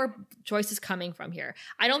get where Joyce is coming from here.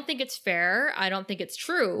 I don't think it's fair. I don't think it's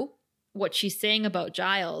true what she's saying about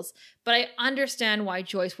Giles. But I understand why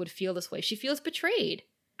Joyce would feel this way. She feels betrayed.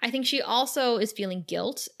 I think she also is feeling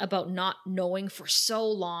guilt about not knowing for so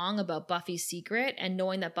long about Buffy's secret and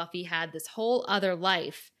knowing that Buffy had this whole other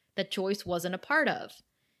life that Joyce wasn't a part of.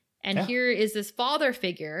 And here is this father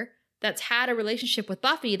figure that's had a relationship with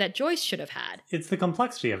Buffy that Joyce should have had. It's the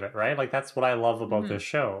complexity of it, right? Like, that's what I love about this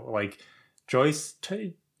show. Like, Joyce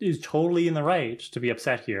is totally in the right to be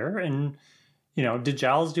upset here. And, you know, did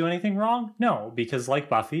Giles do anything wrong? No, because like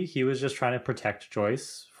Buffy, he was just trying to protect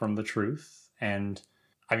Joyce from the truth. And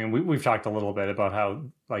I mean, we've talked a little bit about how,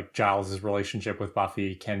 like, Giles' relationship with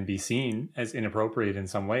Buffy can be seen as inappropriate in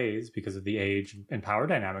some ways because of the age and power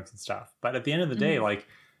dynamics and stuff. But at the end of the day, like,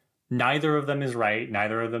 neither of them is right.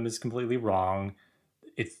 Neither of them is completely wrong.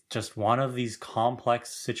 It's just one of these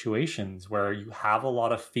complex situations where you have a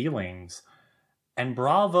lot of feelings. And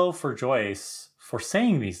bravo for Joyce for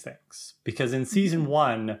saying these things. Because in season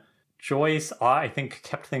 1, Joyce, I think,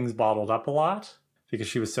 kept things bottled up a lot because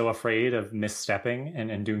she was so afraid of misstepping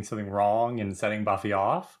and doing something wrong and setting Buffy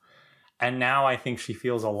off. And now I think she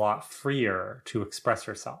feels a lot freer to express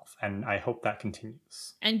herself. And I hope that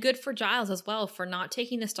continues. And good for Giles as well for not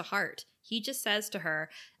taking this to heart. He just says to her,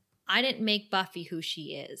 I didn't make Buffy who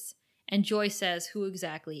she is. And Joyce says, who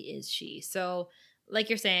exactly is she? So, like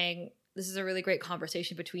you're saying, this is a really great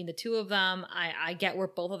conversation between the two of them. I get where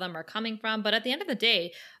both of them are coming from. But at the end of the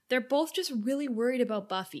day, they're both just really worried about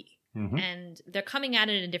Buffy. And they're coming at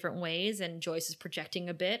it in different ways. And Joyce is projecting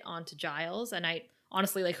a bit onto Giles. And I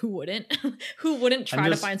honestly, like, who wouldn't? Who wouldn't try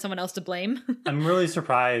to find someone else to blame? I'm really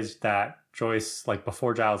surprised that Joyce, like,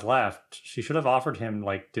 before Giles left, she should have offered him,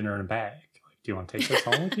 like, dinner in a bag. Like, do you want to take this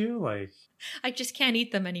home with you? Like, I just can't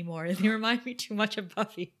eat them anymore. They remind me too much of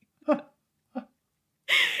Buffy.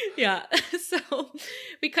 Yeah. So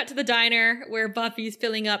we cut to the diner where Buffy's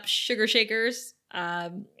filling up sugar shakers.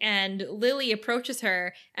 And Lily approaches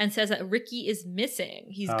her and says that Ricky is missing.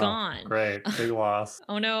 He's gone. Great. Big loss.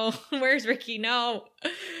 Oh no. Where's Ricky? No.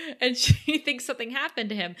 And she thinks something happened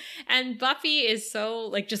to him. And Buffy is so,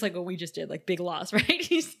 like, just like what we just did, like, big loss, right?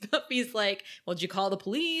 Buffy's like, well, did you call the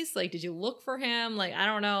police? Like, did you look for him? Like, I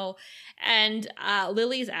don't know. And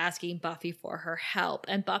Lily's asking Buffy for her help.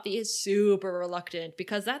 And Buffy is super reluctant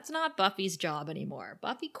because that's not Buffy's job anymore.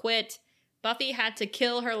 Buffy quit. Buffy had to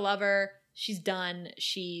kill her lover. She's done.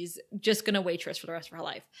 She's just going to waitress for the rest of her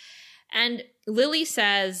life. And Lily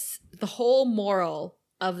says the whole moral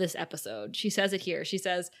of this episode. She says it here. She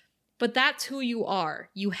says, but that's who you are.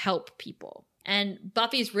 You help people. And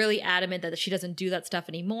Buffy's really adamant that she doesn't do that stuff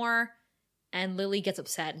anymore. And Lily gets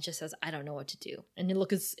upset and just says, I don't know what to do. And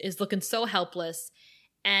is looking so helpless.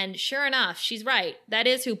 And sure enough, she's right. That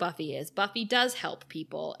is who Buffy is. Buffy does help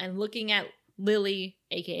people. And looking at Lily,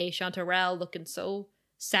 aka Chanterelle, looking so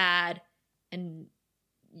sad and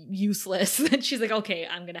useless that she's like, okay,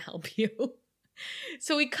 I'm gonna help you.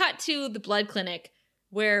 So we cut to the blood clinic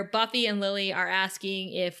where Buffy and Lily are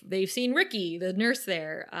asking if they've seen Ricky, the nurse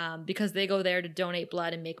there, because they go there to donate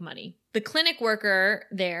blood and make money. The clinic worker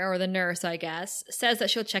there, or the nurse, I guess, says that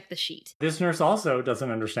she'll check the sheet. This nurse also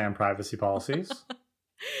doesn't understand privacy policies.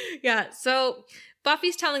 Yeah, so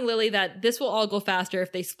Buffy's telling Lily that this will all go faster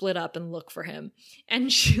if they split up and look for him.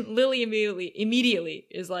 And Lily immediately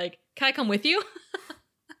is like, can I come with you?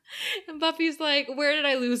 And Buffy's like, where did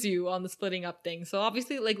I lose you on the splitting up thing? So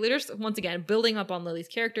obviously, like, later, once again, building up on Lily's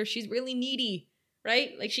character, she's really needy,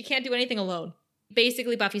 right? Like, she can't do anything alone.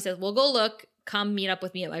 Basically, Buffy says, well, go look, come meet up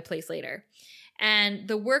with me at my place later. And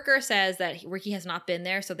the worker says that Ricky has not been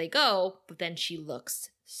there, so they go, but then she looks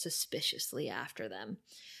suspiciously after them.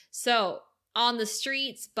 So on the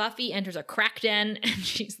streets, Buffy enters a crack den and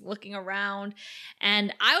she's looking around.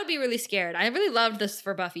 And I would be really scared. I really loved this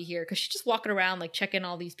for Buffy here because she's just walking around, like, checking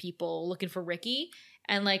all these people, looking for Ricky.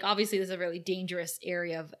 And, like, obviously this is a really dangerous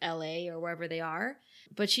area of LA or wherever they are.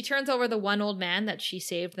 But she turns over the one old man that she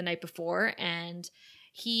saved the night before, and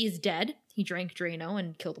he's dead. He drank Drano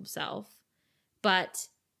and killed himself. But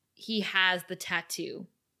he has the tattoo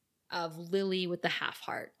of Lily with the half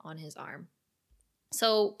heart on his arm.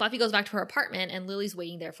 So Buffy goes back to her apartment and Lily's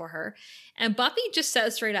waiting there for her. And Buffy just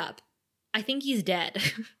says straight up, I think he's dead.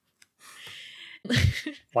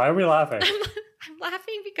 Why are we laughing? I'm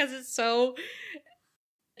laughing because it's so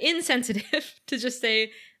insensitive to just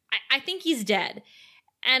say, I think he's dead.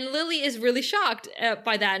 And Lily is really shocked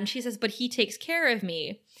by that. And she says, but he takes care of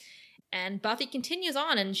me. And Buffy continues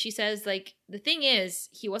on and she says, like, the thing is,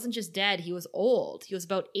 he wasn't just dead. He was old. He was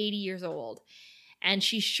about 80 years old. And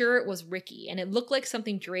she's sure it was Ricky. And it looked like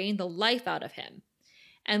something drained the life out of him.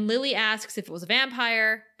 And Lily asks if it was a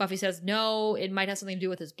vampire. Buffy says, no, it might have something to do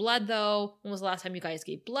with his blood, though. When was the last time you guys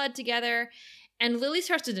gave blood together? And Lily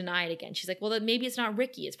starts to deny it again. She's like, well, then maybe it's not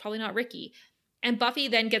Ricky. It's probably not Ricky. And Buffy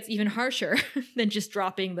then gets even harsher than just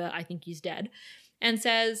dropping the I think he's dead and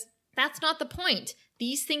says, that's not the point.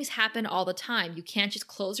 These things happen all the time. You can't just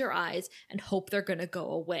close your eyes and hope they're going to go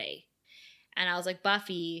away. And I was like,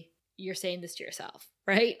 Buffy, you're saying this to yourself,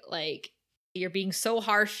 right? Like, you're being so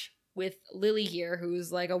harsh with Lily here,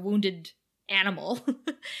 who's like a wounded animal,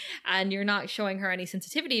 and you're not showing her any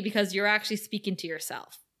sensitivity because you're actually speaking to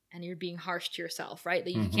yourself. And you're being harsh to yourself, right?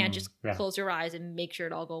 That you can't just close your eyes and make sure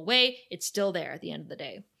it all go away. It's still there at the end of the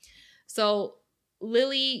day. So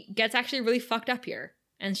Lily gets actually really fucked up here.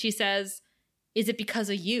 And she says, is it because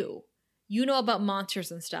of you? You know about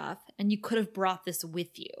monsters and stuff, and you could have brought this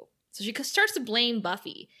with you. So she starts to blame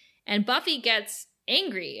Buffy. And Buffy gets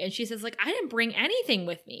angry. And she says, like, I didn't bring anything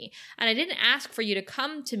with me. And I didn't ask for you to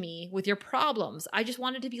come to me with your problems. I just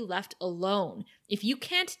wanted to be left alone. If you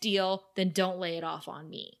can't deal, then don't lay it off on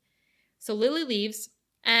me. So Lily leaves,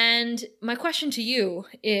 and my question to you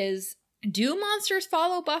is, do monsters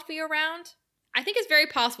follow Buffy around? I think it's very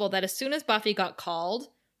possible that as soon as Buffy got called,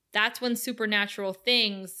 that's when supernatural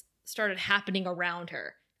things started happening around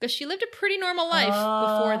her. Because she lived a pretty normal life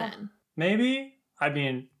before then. Maybe. I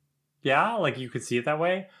mean, yeah, like you could see it that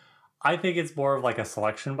way. I think it's more of like a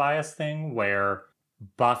selection bias thing where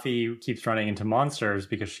Buffy keeps running into monsters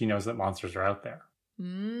because she knows that monsters are out there.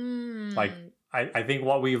 Like, I think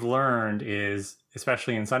what we've learned is,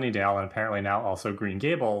 especially in Sunnydale and apparently now also Green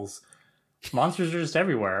Gables, monsters are just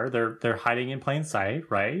everywhere. They're hiding in plain sight,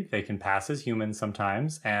 right? They can pass as humans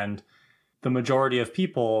sometimes. And the majority of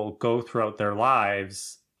people go throughout their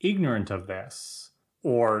lives ignorant of this,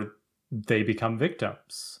 or they become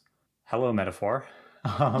victims. Hello, metaphor.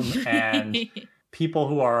 And people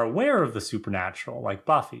who are aware of the supernatural, like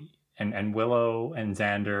Buffy and Willow and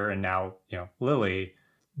Xander and now, Lily,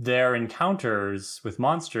 their encounters with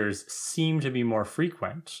monsters seem to be more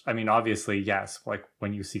frequent. I mean, obviously, yes, like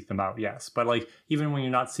when you seek them out, yes. But like even when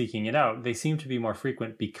you're not seeking it out, they seem to be more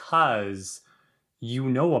frequent because you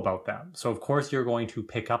know about them. So of course you're going to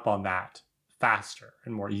pick up on that faster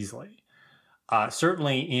and more easily.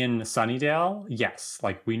 Certainly in Sunnydale, yes.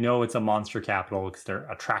 Like we know it's a monster capital because they're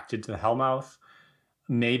attracted to the Hellmouth.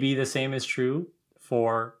 Maybe the same is true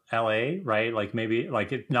for LA, right? Like maybe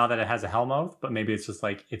not that it has a Hellmouth, but maybe it's just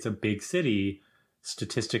like it's a big city.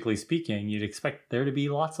 Statistically speaking, you'd expect there to be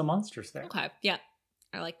lots of monsters there. Okay, yeah,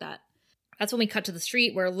 I like that. That's when we cut to the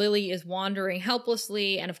street where Lily is wandering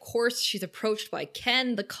helplessly, and of course she's approached by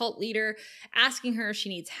Ken, the cult leader, asking her if she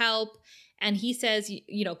needs help. And he says,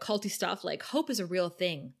 culty stuff like hope is a real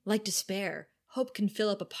thing, like despair. Hope can fill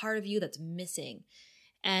up a part of you that's missing.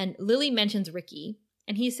 And Lily mentions Ricky,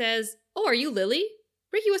 and he says, oh, are you Lily?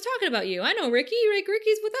 Ricky was talking about you. I know Ricky. Like,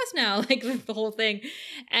 Ricky's with us now. Like, the whole thing.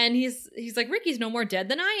 And he's like, Ricky's no more dead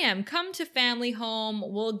than I am. Come to family home.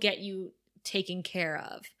 We'll get you taken care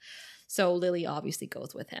of. So Lily obviously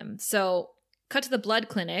goes with him. So cut to the blood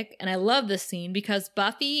clinic. And I love this scene because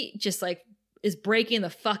Buffy just like is breaking the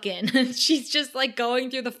fuck in. She's just like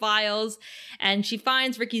going through the files and she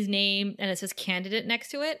finds Ricky's name and it says candidate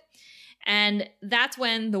next to it. And that's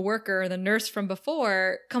when the worker, the nurse from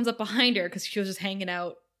before, comes up behind her because she was just hanging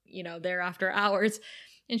out, there after hours.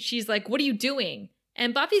 And she's like, what are you doing?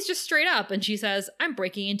 And Buffy's just straight up and she says, I'm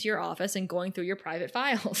breaking into your office and going through your private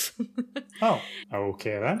files. Oh,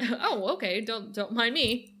 okay then. Oh, okay. Don't mind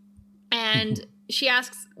me. And she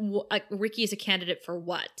asks, Ricky is a candidate for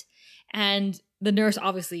what? And the nurse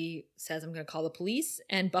obviously says, I'm going to call the police.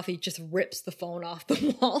 And Buffy just rips the phone off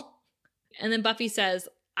the wall. And then Buffy says,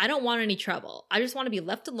 I don't want any trouble. I just want to be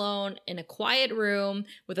left alone in a quiet room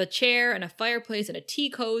with a chair and a fireplace and a tea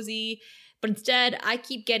cozy. But instead, I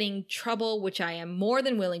keep getting trouble, which I am more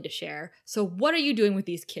than willing to share. So what are you doing with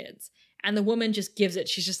these kids? And the woman just gives it.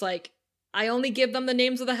 She's just like, I only give them the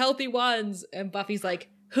names of the healthy ones. And Buffy's like,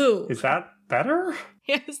 who? Is that better?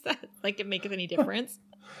 Yeah, is that like it makes any difference?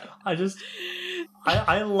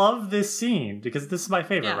 I love this scene because this is my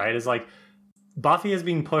favorite, right? It's like Buffy is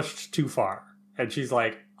being pushed too far. And she's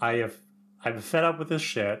like, I'm fed up with this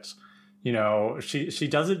shit. She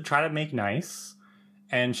doesn't try to make nice.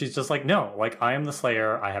 And she's just like, no, like I am the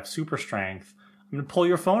Slayer. I have super strength. I'm going to pull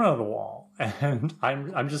your phone out of the wall. and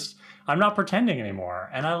I'm not pretending anymore,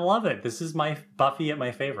 and I love it. This is my Buffy at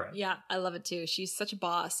my favorite. Yeah, I love it too. She's such a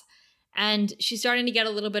boss. And she's starting to get a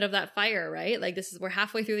little bit of that fire, right? Like we're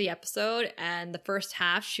halfway through the episode, and the first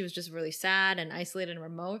half she was just really sad and isolated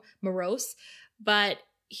and morose. But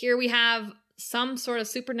here we have some sort of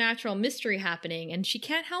supernatural mystery happening, and she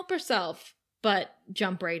can't help herself but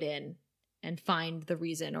jump right in and find the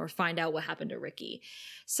reason or find out what happened to Ricky.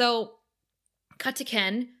 So cut to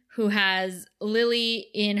Ken, who has Lily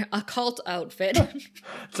in a cult outfit.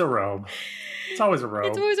 It's a robe. It's always a robe.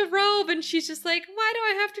 It's always a robe. And she's just like, why do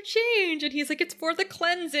I have to change? And he's like, it's for the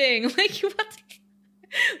cleansing. Like, what?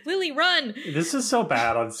 Lily, run. This is so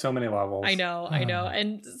bad on so many levels. I know.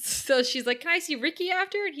 And so she's like, can I see Ricky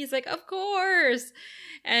after? And he's like, of course.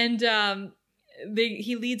 And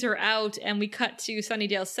he leads her out, and we cut to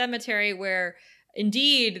Sunnydale Cemetery, where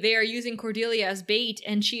indeed they are using Cordelia as bait,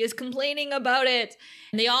 and she is complaining about it.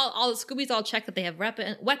 And all the Scoobies all check that they have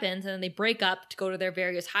weapons, and then they break up to go to their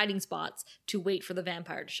various hiding spots to wait for the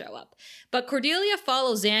vampire to show up. But Cordelia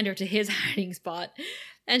follows Xander to his hiding spot,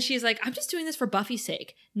 and she's like, I'm just doing this for Buffy's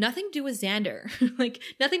sake. Nothing to do with Xander. Like,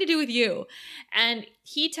 nothing to do with you. And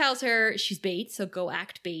he tells her she's bait, so go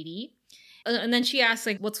act baity. And then she asks,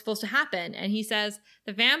 like, what's supposed to happen? And he says,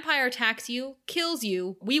 the vampire attacks you, kills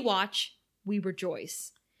you, we watch, we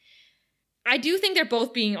rejoice. I do think they're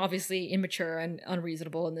both being obviously immature and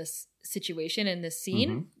unreasonable in this situation, in this scene.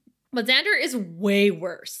 Mm-hmm. But Xander is way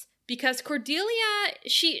worse. Because Cordelia,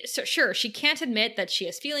 she can't admit that she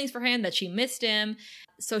has feelings for him, that she missed him.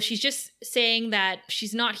 So she's just saying that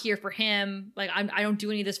she's not here for him. Like, I don't do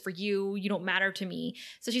any of this for you. You don't matter to me.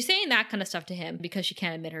 So she's saying that kind of stuff to him because she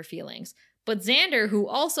can't admit her feelings. But Xander, who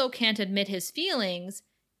also can't admit his feelings,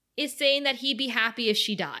 is saying that he'd be happy if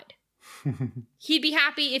she died. He'd be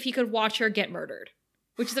happy if he could watch her get murdered,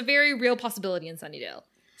 which is a very real possibility in Sunnydale.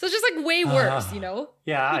 So it's just like way worse, you know?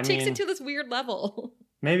 Yeah, He takes it to this weird level.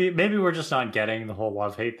 Maybe we're just not getting the whole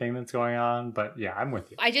love-hate thing that's going on, but yeah, I'm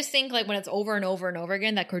with you. I just think like when it's over and over and over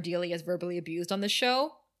again that Cordelia is verbally abused on the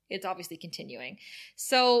show, it's obviously continuing.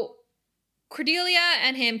 So Cordelia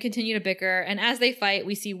and him continue to bicker, and as they fight,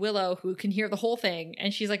 we see Willow, who can hear the whole thing,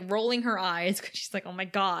 and she's like rolling her eyes because she's like, oh my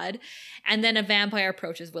god. And then a vampire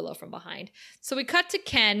approaches Willow from behind. So we cut to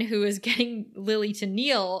Ken, who is getting Lily to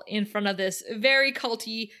kneel in front of this very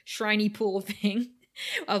culty, shriny pool thing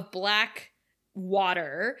of black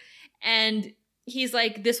water, and he's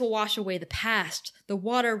like, this will wash away the past. The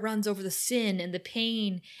water runs over the sin and the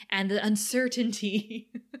pain and the uncertainty.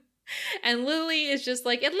 And Lily is just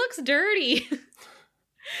like, it looks dirty.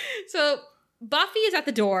 So Buffy is at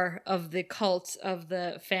the door of the cult of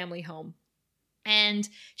the family home, and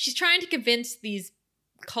she's trying to convince these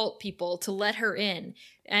cult people to let her in,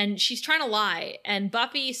 and she's trying to lie, and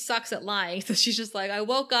Buffy sucks at lying. So she's just like, I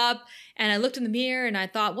woke up and I looked in the mirror and I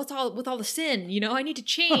thought, what's all with all the sin, you know, I need to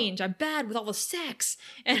change. I'm bad with all the sex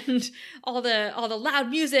and all the loud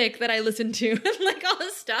music that I listen to and like all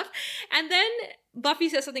this stuff. And then Buffy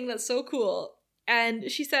says something that's so cool,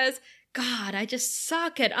 and she says, God, I just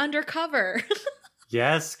suck at undercover.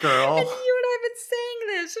 Yes, girl. And you and I have been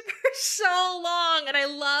saying this for so long, and I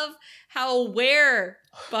love how aware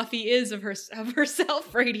Buffy is of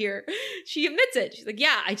herself right here. She admits it. She's like,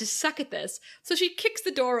 yeah, I just suck at this. So she kicks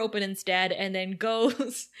the door open instead and then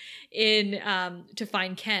goes in to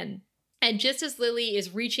find Ken. And just as Lily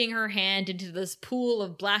is reaching her hand into this pool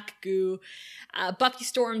of black goo, Buffy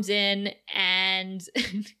storms in, and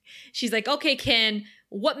she's like, okay, Ken,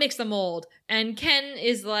 what makes the mold? And Ken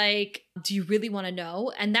is like, do you really want to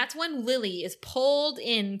know? And that's when Lily is pulled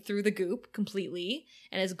in through the goop completely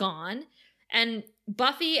and is gone. And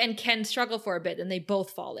Buffy and Ken struggle for a bit, and they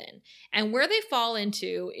both fall in. And where they fall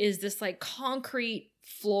into is this like concrete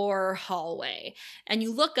floor hallway. And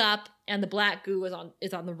you look up, and the black goo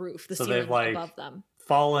is on the roof, the ceiling above them.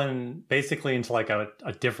 Fallen basically into like a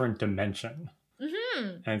different dimension. Mm-hmm.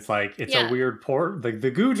 And it's like, it's a weird port.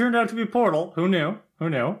 The goo turned out to be a portal. Who knew?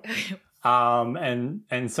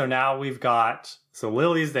 And so now we've got, so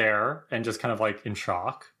Lily's there and just kind of like in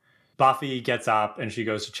shock. Buffy gets up and she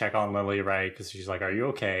goes to check on Lily, right? Because she's like, are you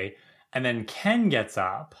okay? And then Ken gets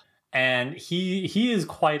up and he is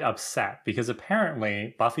quite upset because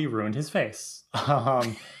apparently Buffy ruined his face.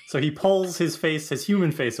 So he pulls his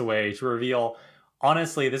human face away to reveal,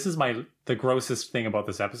 honestly, this is the grossest thing about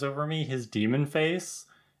this episode for me. His demon face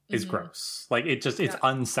is gross. Like it's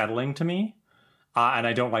unsettling to me. And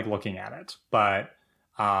I don't like looking at it, but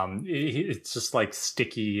it's just like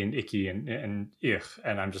sticky and icky and ugh.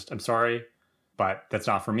 And I'm sorry, but that's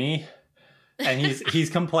not for me. And he's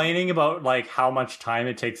complaining about like how much time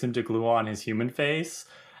it takes him to glue on his human face.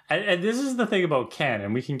 And this is the thing about Ken,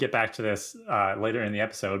 and we can get back to this later in the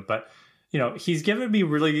episode, but, you know, he's given me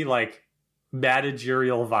really, like,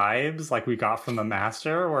 managerial vibes like we got from the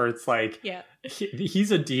Master, where it's like, yeah,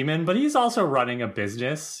 he's a demon, but he's also running a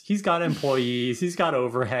business. He's got employees, he's got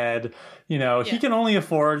overhead, you know, he can only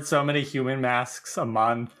afford so many human masks a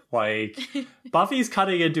month. Like, Buffy's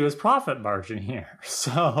cutting into his profit margin here.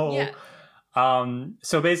 So,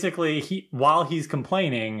 so basically, while he's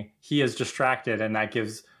complaining, he is distracted, and that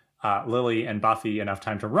gives Lily and Buffy enough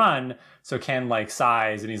time to run. So Ken, like,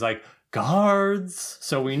 sighs, and he's like, guards.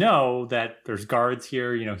 So we know that there's guards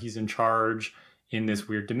here. You know, he's in charge in this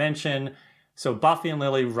weird dimension. So Buffy and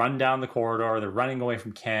Lily run down the corridor. They're running away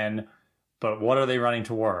from Ken. But what are they running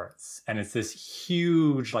towards? And it's this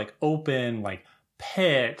huge, like, open, like,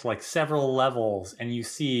 pit, like, several levels. And you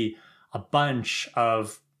see a bunch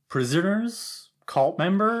of prisoners, cult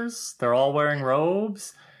members. They're all wearing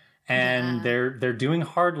robes. And they're doing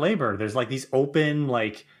hard labor. There's, like, these open,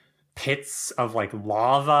 like, pits of, like,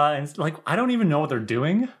 lava, and, like, I don't even know what they're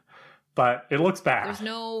doing, but it looks bad. There's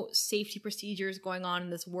no safety procedures going on in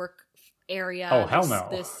this work area. Oh, hell no.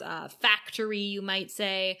 This factory, you might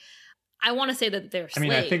say. I want to say that they're slaves. I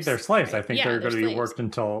mean, I think they're slaves. Right? I think they're going to be slaves. worked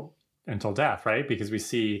until death, right? Because we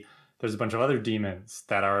see there's a bunch of other demons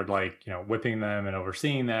that are, like, you know, whipping them and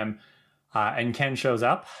overseeing them. And Ken shows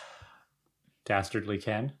up. Dastardly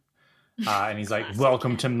Ken. And he's like,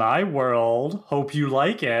 welcome to my world. Hope you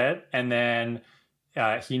like it. And then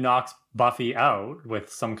he knocks Buffy out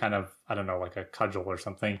with some kind of, I don't know, like a cudgel or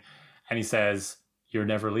something. And he says, you're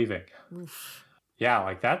never leaving. Oof. Yeah,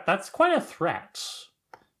 like that's quite a threat.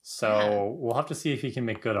 So we'll have to see if he can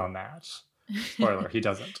make good on that. Spoiler, he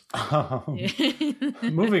doesn't.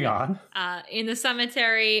 Moving on. In the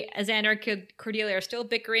cemetery, Xander and Cordelia are still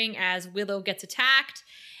bickering as Willow gets attacked.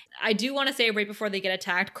 I do want to say right before they get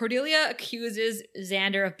attacked, Cordelia accuses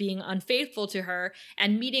Xander of being unfaithful to her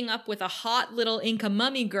and meeting up with a hot little Inca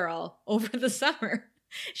mummy girl over the summer.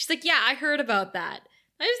 She's like, yeah, I heard about that.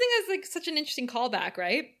 I just think that's, like, such an interesting callback,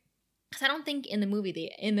 right? Because I don't think in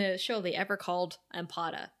the show they ever called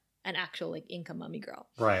Ampada an actual, like, Inca mummy girl.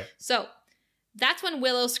 Right. So that's when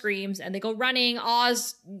Willow screams and they go running.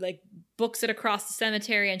 Oz, like, books it across the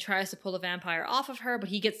cemetery and tries to pull the vampire off of her, but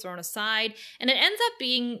he gets thrown aside. And it ends up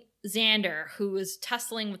being Xander who is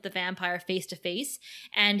tussling with the vampire face to face.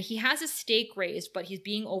 And he has his stake raised, but he's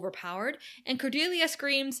being overpowered. And Cordelia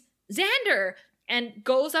screams, Xander! And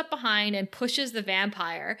goes up behind and pushes the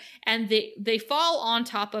vampire. And they fall on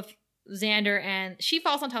top of Xander, and she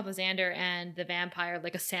falls on top of Xander and the vampire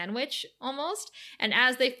like a sandwich almost. And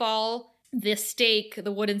as they fall, this stake,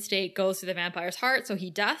 the wooden stake, goes through the vampire's heart, so he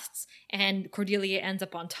dusts, and Cordelia ends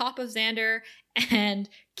up on top of Xander, and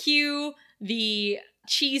cue the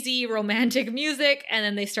cheesy romantic music, and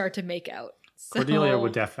then they start to make out. So... Cordelia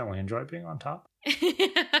would definitely enjoy being on top.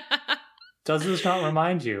 Does this not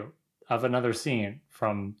remind you of another scene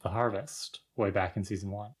from The Harvest way back in season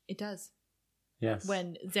 1? It does. Yes.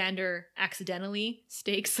 When Xander accidentally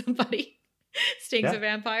stakes somebody. Stakes a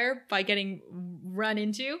vampire by getting run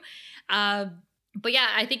into. But yeah,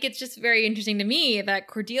 I think it's just very interesting to me that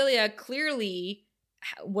Cordelia clearly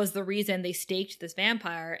was the reason they staked this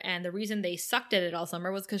vampire, and the reason they sucked at it all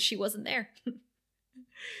summer was because she wasn't there.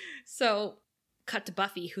 So, cut to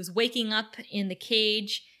Buffy, who's waking up in the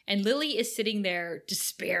cage, and Lily is sitting there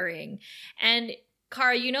despairing. And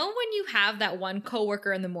Cara, you know when you have that one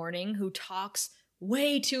coworker in the morning who talks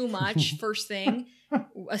way too much first thing?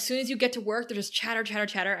 As soon as you get to work, they're just chatter, chatter,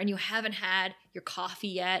 chatter, and you haven't had your coffee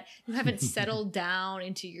yet. You haven't settled down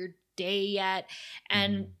into your day yet.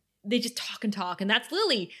 And they just talk and talk. And that's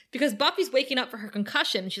Lily, because Buffy's waking up for her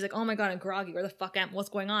concussion. She's like, oh my God, I'm groggy. Where the fuck am I? What's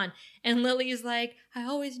going on? And Lily's like, I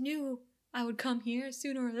always knew I would come here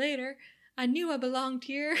sooner or later. I knew I belonged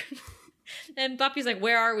here. And Buffy's like,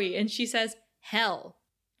 where are we? And she says, hell.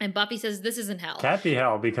 And Buffy says, this isn't hell. Can't be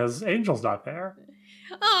hell because Angel's not there.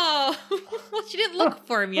 Oh, well, she didn't look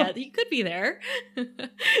for him yet. He could be there.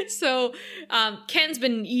 So Ken's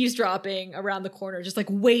been eavesdropping around the corner, just like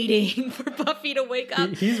waiting for Buffy to wake up.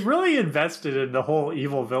 He's really invested in the whole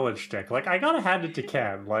evil village shtick. Like, I gotta hand it to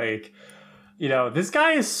Ken. Like, you know, this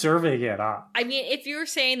guy is serving it up. I mean, if you're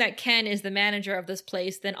saying that Ken is the manager of this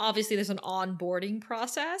place, then obviously there's an onboarding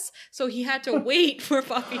process. So he had to wait for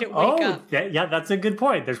Buffy to wake up. Yeah, that's a good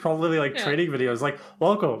point. There's probably like training videos like,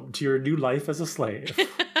 welcome to your new life as a slave.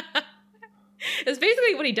 It's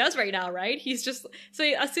basically what he does right now, right? He's just, so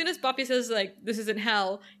as soon as Buffy says like, this isn't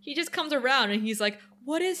hell, he just comes around and he's like,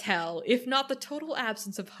 what is hell if not the total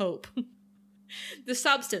absence of hope? The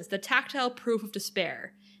substance, the tactile proof of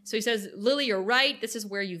despair. So he says, Lily, you're right. This is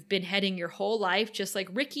where you've been heading your whole life. Just like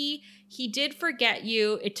Ricky, he did forget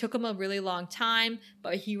you. It took him a really long time,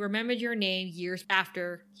 but he remembered your name years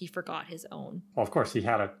after he forgot his own. Well, of course, he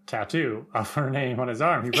had a tattoo of her name on his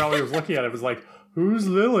arm. He probably was looking at it, was like, who's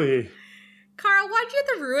Lily? Carl, why'd you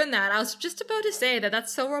have to ruin that? I was just about to say that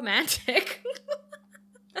that's so romantic.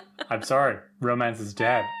 I'm sorry. Romance is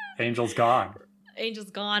dead. Angel's gone.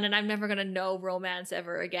 Angel's gone, and I'm never going to know romance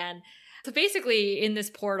ever again. So basically, in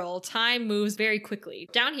this portal, time moves very quickly.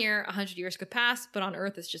 Down here, 100 years could pass, but on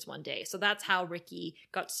Earth, it's just one day. So that's how Ricky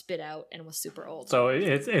got spit out and was super old. So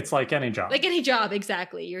it's like any job. Like any job,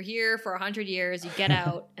 exactly. You're here for 100 years, you get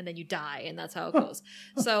out, and then you die, and that's how it goes.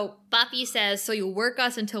 So Buffy says, so you work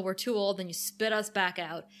us until we're too old, then you spit us back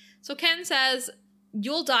out. So Ken says,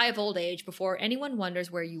 you'll die of old age before anyone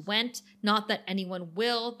wonders where you went. Not that anyone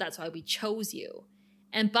will. That's why we chose you.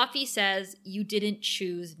 And Buffy says, you didn't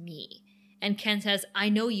choose me. And Ken says, I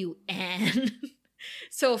know you, Anne.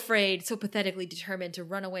 So afraid, so pathetically determined to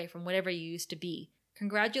run away from whatever you used to be.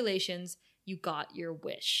 Congratulations, you got your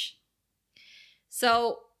wish.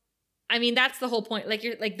 So, I mean, that's the whole point.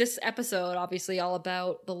 Like this episode, obviously all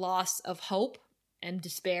about the loss of hope and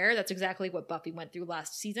despair. That's exactly what Buffy went through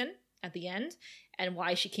last season at the end, and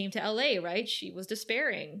why she came to LA, right? She was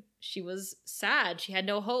despairing. She was sad. She had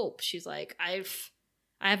no hope. She's like, I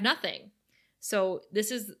have nothing. So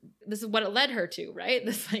this is what it led her to, right?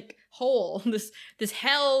 This like hole, this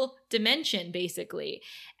hell dimension, basically.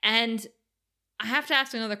 And I have to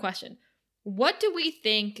ask another question. What do we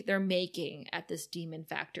think they're making at this demon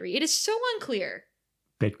factory? It is so unclear.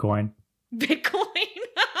 Bitcoin. Bitcoin.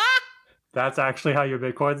 That's actually how your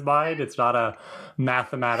Bitcoin's mined. It's not a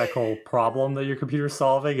mathematical problem that your computer's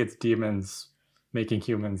solving. It's demons making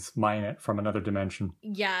humans mine it from another dimension.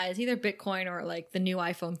 Yeah, it's either Bitcoin or like the new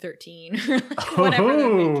iPhone 13. Whatever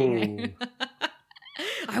they're making.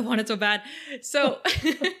 I want it so bad. So,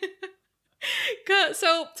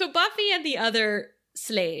 so Buffy and the other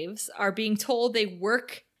slaves are being told they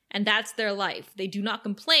work and that's their life. They do not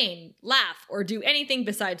complain, laugh, or do anything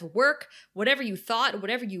besides work. Whatever you thought,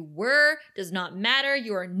 whatever you were, does not matter.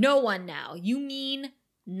 You are no one now. You mean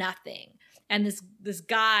nothing. And this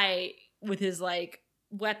guy with his like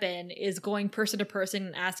weapon is going person to person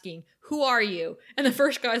and asking, who are you? And the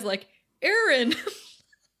first guy's like, Aaron.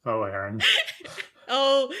 Oh, Aaron.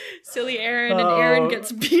 Oh, silly Aaron. And Aaron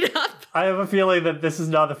gets beat up. I have a feeling that this is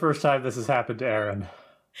not the first time this has happened to Aaron.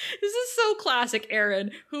 This is so classic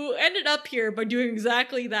Aaron, who ended up here by doing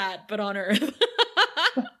exactly that, but on Earth.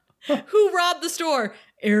 Who robbed the store?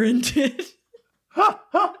 Aaron did.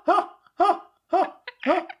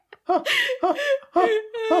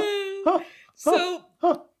 So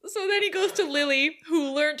then he goes to Lily,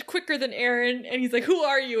 who learned quicker than Aaron, and he's like, who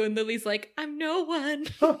are you? And Lily's like, I'm no one.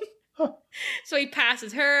 So he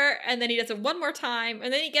passes her, and then he does it one more time,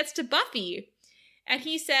 and then he gets to Buffy, and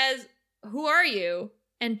he says, who are you?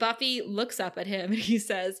 And Buffy looks up at him, and he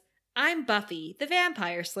says, I'm Buffy, the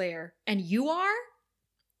Vampire Slayer. And you are?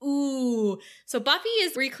 Ooh. So Buffy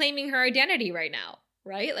is reclaiming her identity right now.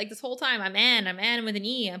 Right? Like this whole time, I'm Anne with an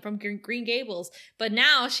E. I'm from Green Gables. But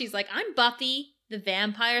now she's like, I'm Buffy, the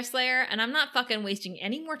Vampire Slayer, and I'm not fucking wasting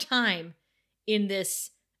any more time in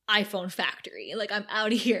this iPhone factory. Like, I'm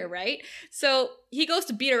out of here, right? So he goes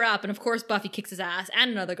to beat her up, and of course Buffy kicks his ass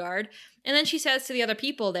and another guard. And then she says to the other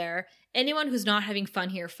people there, anyone who's not having fun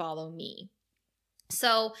here, follow me.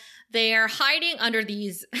 So they are hiding under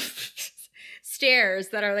these stairs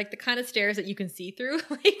that are like the kind of stairs that you can see through.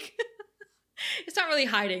 Like... It's not really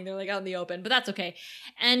hiding. They're like out in the open, but that's okay.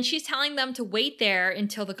 And she's telling them to wait there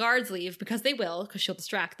until the guards leave, because they will, because she'll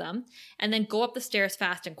distract them, and then go up the stairs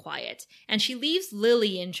fast and quiet. And she leaves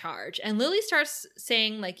Lily in charge. And Lily starts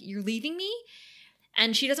saying, like, you're leaving me?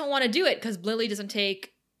 And she doesn't want to do it because Lily doesn't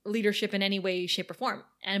take leadership in any way, shape, or form.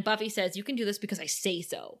 And Buffy says, you can do this because I say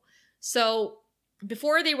so. So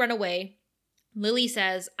before they run away, Lily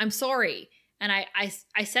says, I'm sorry. And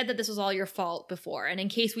I said that this was all your fault before. And in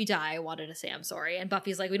case we die, I wanted to say I'm sorry. And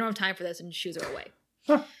Buffy's like, we don't have time for this, and shoos her away.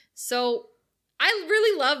 So I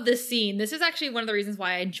really love this scene. This is actually one of the reasons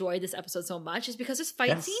why I enjoyed this episode so much, is because this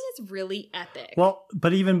fight scene is really epic. Well,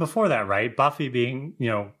 but even before that, right? Buffy being,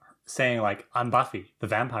 saying like, I'm Buffy, the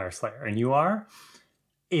Vampire Slayer, and you are?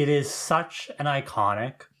 It is such an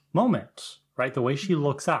iconic moment, right? The way she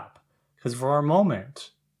looks up. Because for a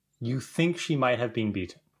moment, you think she might have been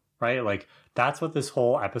beaten, right? Like, that's what this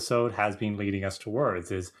whole episode has been leading us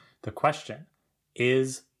towards, is the question,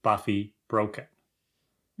 is Buffy broken?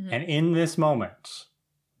 Mm-hmm. And in this moment,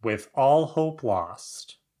 with all hope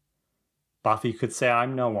lost, Buffy could say,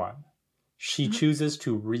 I'm no one. She chooses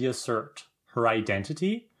to reassert her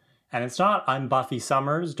identity And it's not, I'm Buffy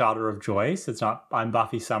Summers, daughter of Joyce. It's not, I'm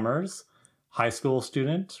Buffy Summers, high school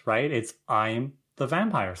student, right? It's, I'm the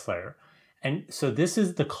Vampire Slayer. And so this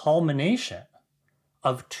is the culmination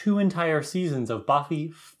of 2 entire seasons of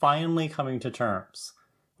Buffy finally coming to terms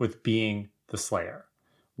with being the Slayer.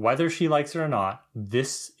 Whether she likes it or not,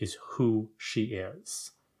 this is who she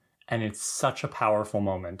is. And it's such a powerful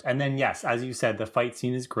moment. And then, yes, as you said, the fight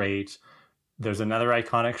scene is great. There's another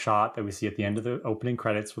iconic shot that we see at the end of the opening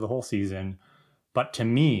credits for the whole season. But to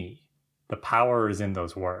me, the power is in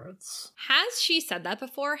those words. Has she said that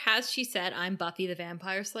before? Has she said, I'm Buffy the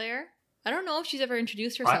Vampire Slayer? I don't know if she's ever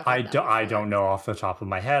introduced herself. I don't know off the top of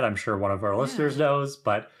my head. I'm sure one of our listeners knows,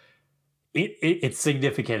 but it's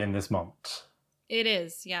significant in this moment. It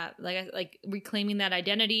is, yeah. Like reclaiming that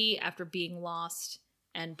identity after being lost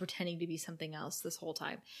and pretending to be something else this whole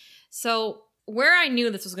time. So where I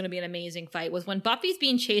knew this was going to be an amazing fight was when Buffy's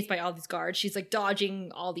being chased by all these guards. She's like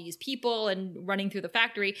dodging all these people and running through the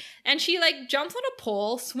factory. And she like jumps on a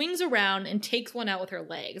pole, swings around, and takes one out with her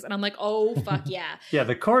legs. And I'm like, oh, fuck yeah. Yeah,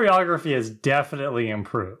 the choreography has definitely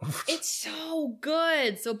improved. It's so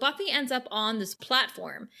good. So Buffy ends up on this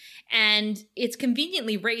platform and it's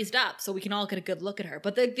conveniently raised up so we can all get a good look at her.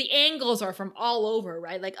 But the angles are from all over,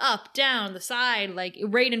 right? Like up, down, the side, like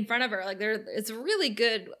right in front of her. Like it's a really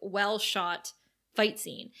good, well shot fight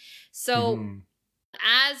scene. So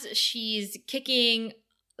as she's kicking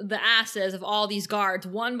the asses of all these guards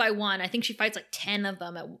one by one, I think she fights like 10 of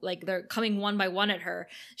them they're coming one by one at her.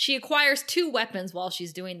 She acquires 2 weapons while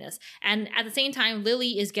she's doing this. And at the same time,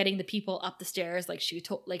 Lily is getting the people up the stairs like she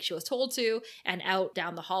was told to, and out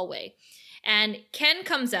down the hallway. And Ken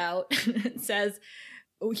comes out and says,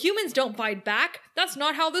 humans don't fight back. That's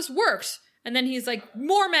not how this works. And then he's like,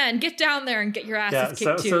 more men, get down there and get your asses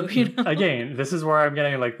kicked too. You know? Again, this is where I'm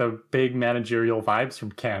getting like the big managerial vibes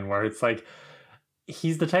from Ken, where it's like,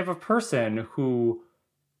 he's the type of person who,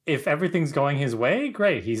 if everything's going his way,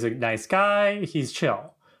 great. He's a nice guy. He's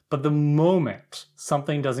chill. But the moment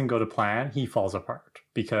something doesn't go to plan, he falls apart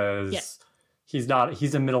because he's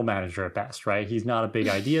a middle manager at best, right? He's not a big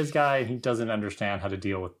ideas guy. He doesn't understand how to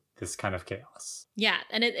deal with this kind of chaos. Yeah,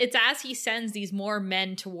 and it's as he sends these more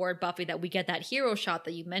men toward Buffy that we get that hero shot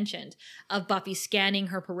that you mentioned of Buffy scanning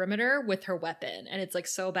her perimeter with her weapon. And it's like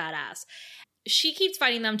so badass. She keeps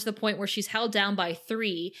fighting them to the point where she's held down by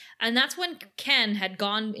 3. And that's when Ken had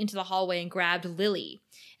gone into the hallway and grabbed Lily.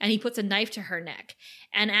 And he puts a knife to her neck.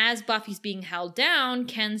 And as Buffy's being held down,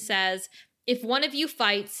 Ken says, if one of you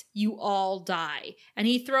fights, you all die. And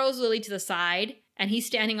he throws Lily to the side. And he's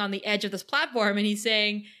standing on the edge of this platform and he's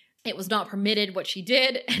saying, it was not permitted what she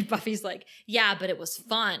did. And Buffy's like, yeah, but it was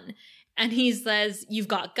fun. And he says, you've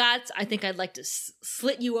got guts. I think I'd like to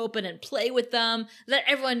slit you open and play with them. Let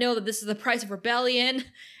everyone know that this is the price of rebellion.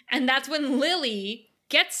 And that's when Lily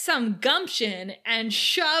gets some gumption and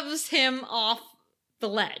shoves him off the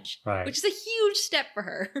ledge, right, which is a huge step for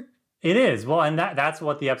her. It is. Well, and that's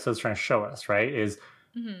what the episode's trying to show us, right? Is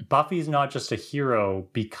Buffy's not just a hero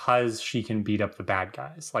because she can beat up the bad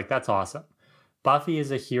guys. Like, that's awesome. Buffy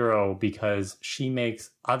is a hero because she makes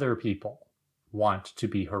other people want to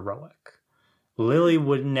be heroic. Lily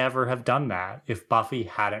would never have done that if Buffy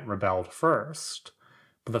hadn't rebelled first.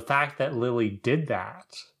 But the fact that Lily did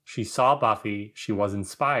that, she saw Buffy, she was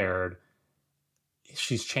inspired,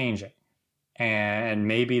 she's changing. And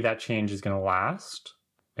maybe that change is going to last.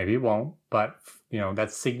 Maybe it won't, but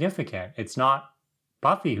that's significant. It's not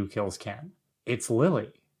Buffy who kills Ken. It's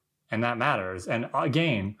Lily. And that matters. And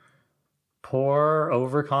again, poor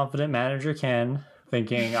overconfident manager Ken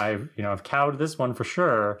thinking I've cowed this one for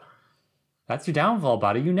sure. That's your downfall,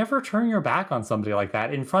 buddy. You never turn your back on somebody like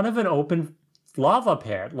that in front of an open lava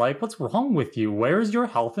pit. Like, what's wrong with you? Where's your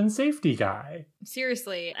health and safety guy?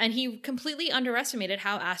 Seriously. And he completely underestimated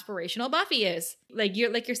how aspirational Buffy is. Like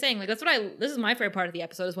you're saying, like this is my favorite part of the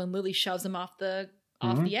episode is when Lily shoves him off the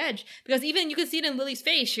edge, because even you can see it in Lily's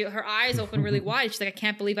face. Her eyes open really wide. She's like, I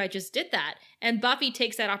can't believe I just did that. And Buffy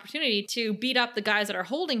takes that opportunity to beat up the guys that are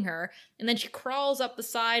holding her. And then she crawls up the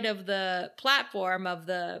side of the platform of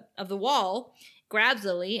the wall, grabs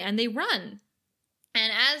Lily, and they run.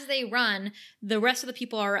 And as they run, the rest of the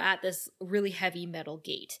people are at this really heavy metal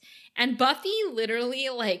gate. And Buffy literally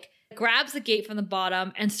grabs the gate from the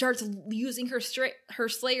bottom and starts using her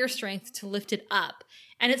Slayer strength to lift it up.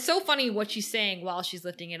 And it's so funny what she's saying while she's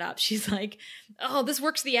lifting it up. She's like, oh, this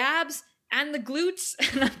works the abs and the glutes,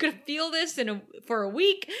 and I'm going to feel this for a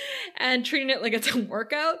week, and treating it like it's a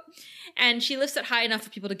workout. And she lifts it high enough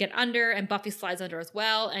for people to get under, and Buffy slides under as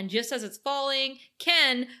well. And just as it's falling,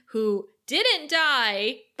 Ken, who didn't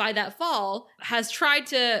die by that fall, has tried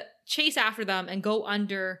to chase after them and go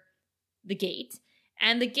under the gate.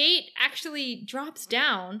 And the gate actually drops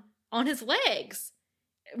down on his legs,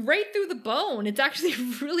 right through the bone. It's actually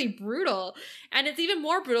really brutal. And it's even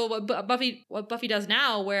more brutal what Buffy does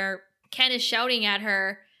now, where Ken is shouting at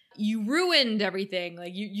her, "You ruined everything.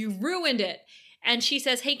 Like, you ruined it." And she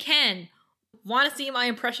says, "Hey, Ken, want to see my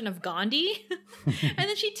impression of Gandhi?" And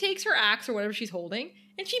then she takes her axe or whatever she's holding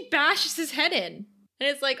and she bashes his head in. And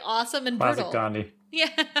it's like awesome and brutal. Classic Gandhi.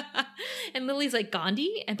 Yeah. And Lily's like,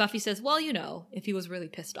 "Gandhi?" And Buffy says, "Well, if he was really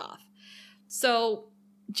pissed off." So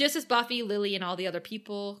just as Buffy, Lily, and all the other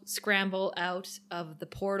people scramble out of the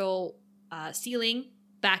portal ceiling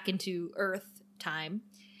back into Earth time,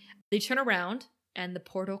 they turn around and the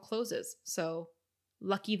portal closes. So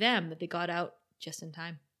lucky them that they got out just in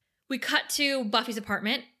time. We cut to Buffy's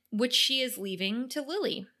apartment, which she is leaving to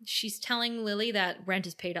Lily. She's telling Lily that rent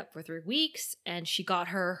is paid up for 3 weeks and she got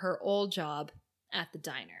her old job at the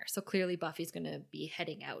diner. So clearly Buffy's going to be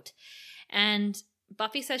heading out. And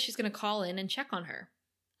Buffy says she's going to call in and check on her.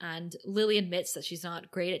 And Lily admits that she's not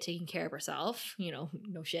great at taking care of herself. No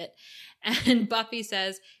shit. And Buffy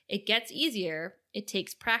says it gets easier. It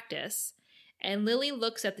takes practice. And Lily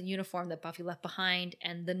looks at the uniform that Buffy left behind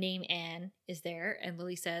and the name Anne is there. And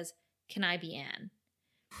Lily says, "Can I be Anne?"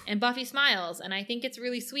 And Buffy smiles. And I think it's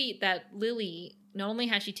really sweet that Lily, not only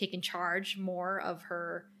has she taken charge more of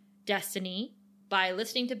her destiny by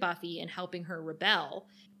listening to Buffy and helping her rebel,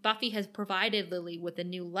 Buffy has provided Lily with a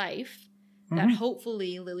new life that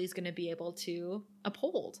hopefully Lily's going to be able to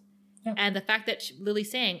uphold. Yeah. And the fact that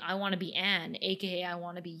Lily's saying, "I want to be Anne," aka "I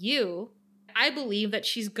want to be you," I believe that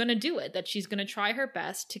she's going to do it, that she's going to try her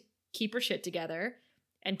best to keep her shit together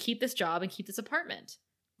and keep this job and keep this apartment.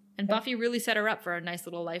 And Buffy really set her up for a nice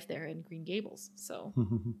little life there in Green Gables. So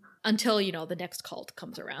until, the next cult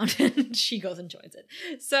comes around and she goes and joins it.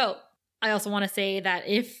 So I also want to say that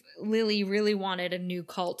if Lily really wanted a new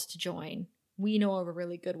cult to join, we know of a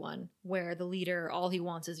really good one where the leader, all he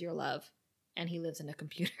wants is your love, and he lives in a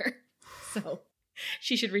computer. So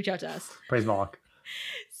she should reach out to us. Praise Moloch.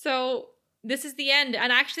 So this is the end.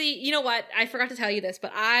 And actually, you know what? I forgot to tell you this,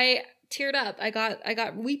 but I teared up. I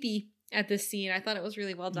got weepy at this scene. I thought it was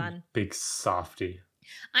really well done. Big softy.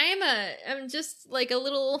 I'm just like a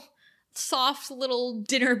little soft little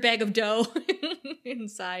dinner bag of dough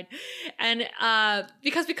inside. And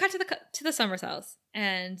because we cut to the Summers house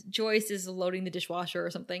and Joyce is loading the dishwasher or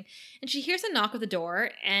something, and she hears a knock at the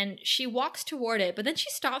door and she walks toward it, but then she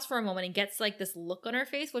stops for a moment and gets like this look on her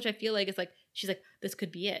face, which I feel like is like, she's like, this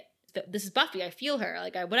could be it. This is Buffy. I feel her.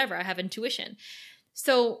 Like, I have intuition.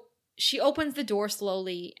 So she opens the door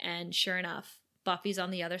slowly, and sure enough, Buffy's on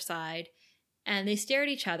the other side, and they stare at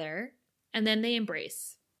each other, and then they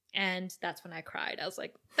embrace. And that's when I cried. I was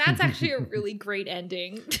like, that's actually a really great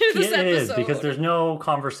ending to this episode. It is, because there's no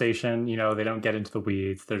conversation. They don't get into the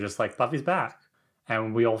weeds. They're just like, Buffy's back.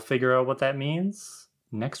 And we'll figure out what that means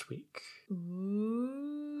next week.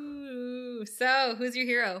 Ooh. So, who's your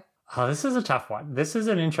hero? Oh, this is a tough one. This is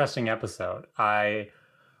an interesting episode. I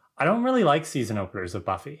don't really like season openers of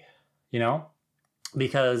Buffy,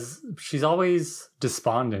 because she's always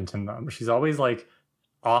despondent in them. She's always like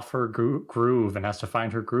off her groove and has to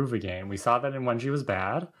find her groove again. We saw that in When She Was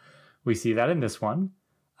Bad. We see that in this one.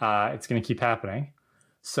 It's going to keep happening.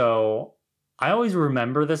 So I always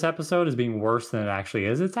remember this episode as being worse than it actually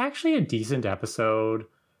is. It's actually a decent episode,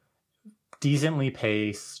 decently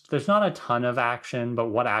paced. There's not a ton of action, but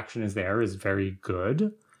what action is there is very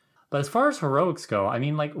good. But as far as heroics go, I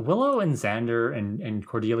mean, like Willow and Xander and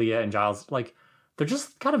Cordelia and Giles, like they're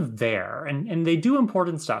just kind of there and they do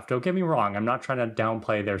important stuff. Don't get me wrong. I'm not trying to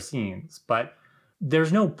downplay their scenes, but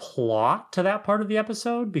there's no plot to that part of the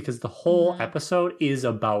episode because the whole episode is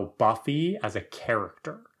about Buffy as a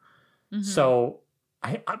character. So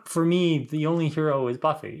for me, the only hero is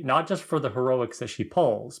Buffy, not just for the heroics that she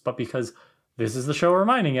pulls, but because this is the show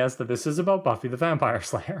reminding us that this is about Buffy the Vampire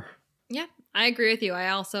Slayer. Yeah, I agree with you. I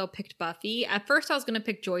also picked Buffy. At first, I was going to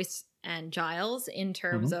pick Joyce and Giles in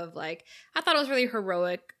terms of like, I thought it was really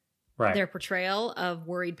heroic, their portrayal of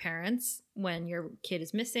worried parents when your kid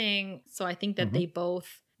is missing. So I think that they both,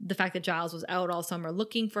 the fact that Giles was out all summer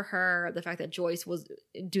looking for her, the fact that Joyce was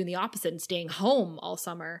doing the opposite and staying home all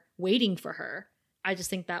summer waiting for her. I just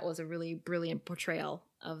think that was a really brilliant portrayal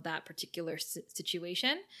of that particular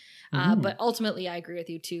situation. But ultimately, I agree with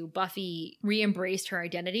you too. Buffy re-embraced her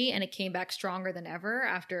identity and it came back stronger than ever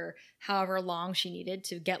after however long she needed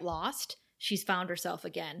to get lost. She's found herself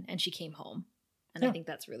again and she came home. And I think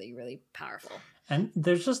that's really, really powerful. And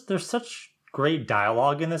there's such great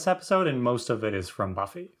dialogue in this episode, and most of it is from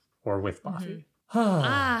Buffy or with Buffy.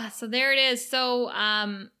 So there it is. So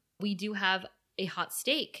we do have a hot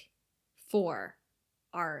steak for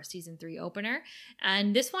our season 3 opener.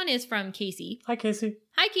 And this one is from Casey. Hi, Casey.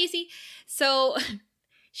 Hi, Casey. So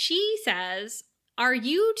she says, are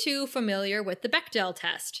you two familiar with the Bechdel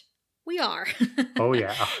test? We are. Oh,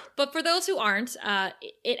 yeah. But for those who aren't,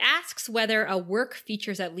 it asks whether a work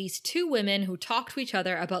features at least 2 women who talk to each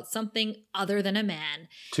other about something other than a man.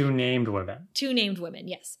 2 named women. 2 named women,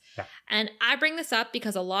 yes. Yeah. And I bring this up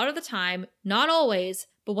because a lot of the time, not always,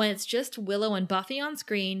 but when it's just Willow and Buffy on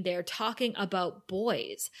screen, they're talking about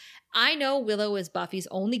boys. I know Willow is Buffy's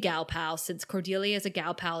only gal pal since Cordelia is a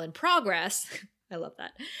gal pal in progress. I love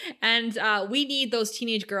that. And we need those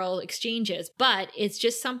teenage girl exchanges, but it's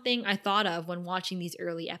just something I thought of when watching these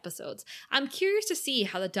early episodes. I'm curious to see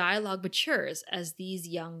how the dialogue matures as these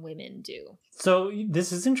young women do. So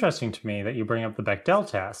this is interesting to me that you bring up the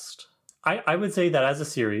Bechdel test. I would say that as a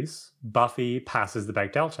series, Buffy passes the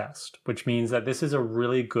Bechdel test, which means that this is a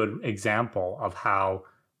really good example of how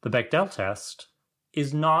the Bechdel test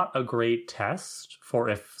is not a great test for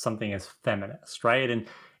if something is feminist, right? And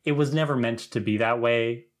it was never meant to be that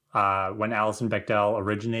way. When Alison Bechdel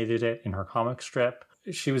originated it in her comic strip,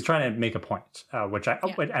 she was trying to make a point,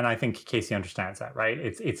 and I think Casey understands that, right?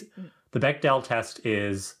 It's the Bechdel test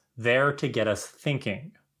is there to get us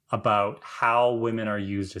thinking about how women are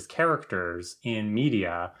used as characters in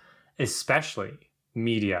media, especially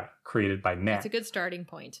media created by men. That's a good starting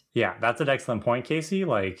point. Yeah, that's an excellent point, Casey.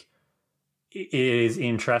 Like, it is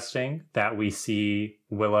interesting that we see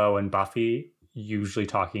Willow and Buffy usually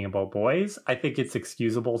talking about boys. I think it's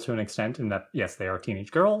excusable to an extent in that, yes, they are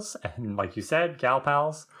teenage girls, and like you said, gal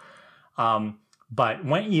pals. But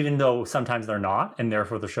even though sometimes they're not, and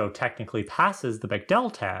therefore the show technically passes the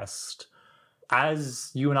Bechdel test,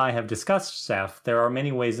 as you and I have discussed, Steph, there are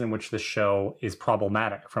many ways in which the show is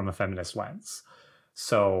problematic from a feminist lens.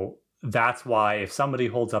 So that's why if somebody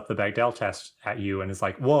holds up the Bechdel test at you and is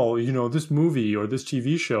like, well, this movie or this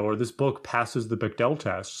TV show or this book passes the Bechdel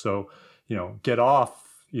test, so get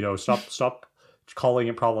off, stop calling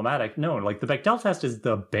it problematic. No, like the Bechdel test is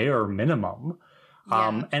the bare minimum.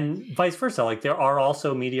 Yeah. And vice versa. Like there are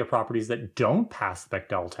also media properties that don't pass the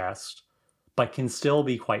Bechdel test, but can still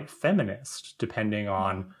be quite feminist depending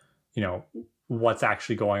on, what's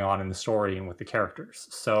actually going on in the story and with the characters.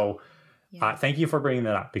 So thank you for bringing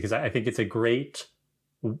that up, because I think it's a great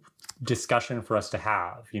discussion for us to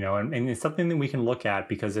have, and it's something that we can look at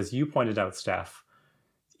because, as you pointed out, Steph,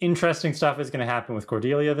 interesting stuff is going to happen with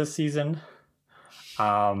Cordelia this season.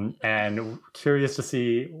 And curious to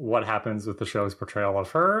see what happens with the show's portrayal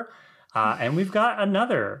of her. And we've got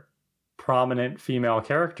another prominent female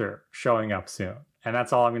character showing up soon. And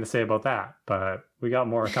that's all I'm going to say about that. But we got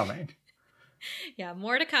more coming. Yeah,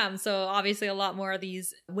 more to come. So obviously a lot more of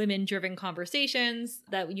these women-driven conversations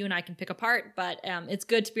that you and I can pick apart. But it's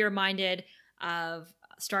good to be reminded of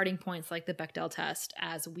starting points like the Bechdel test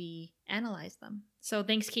as we analyze them. So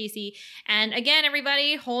thanks, Casey. And again,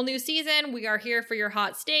 everybody, whole new season. We are here for your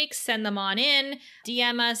hot takes. Send them on in.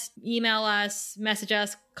 DM us, email us, message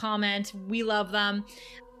us, comment. We love them.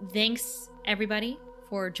 Thanks, everybody,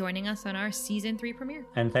 for joining us on our season 3 premiere.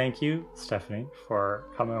 And thank you, Stephanie, for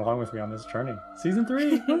coming along with me on this journey. Season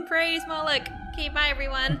 3. Praise Moloch. Okay, bye,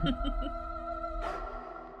 everyone.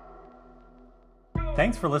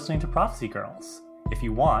 Thanks for listening to Prophecy Girls. If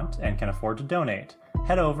you want and can afford to donate,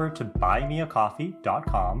 head over to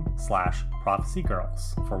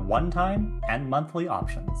buymeacoffee.com/prophecygirls for one-time and monthly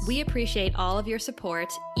options. We appreciate all of your support,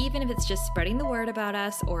 even if it's just spreading the word about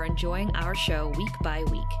us or enjoying our show week by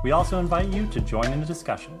week. We also invite you to join in the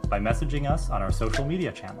discussion by messaging us on our social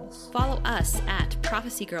media channels. Follow us at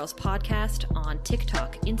Prophecy Girls Podcast on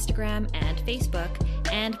TikTok, Instagram, and Facebook,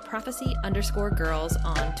 and Prophecy_Girls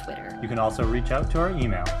on Twitter. You can also reach out to our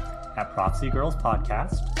email at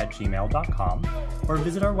prophecygirlspodcast@gmail.com or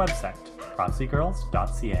visit our website,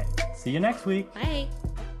 prophecygirls.ca. See you next week. Bye.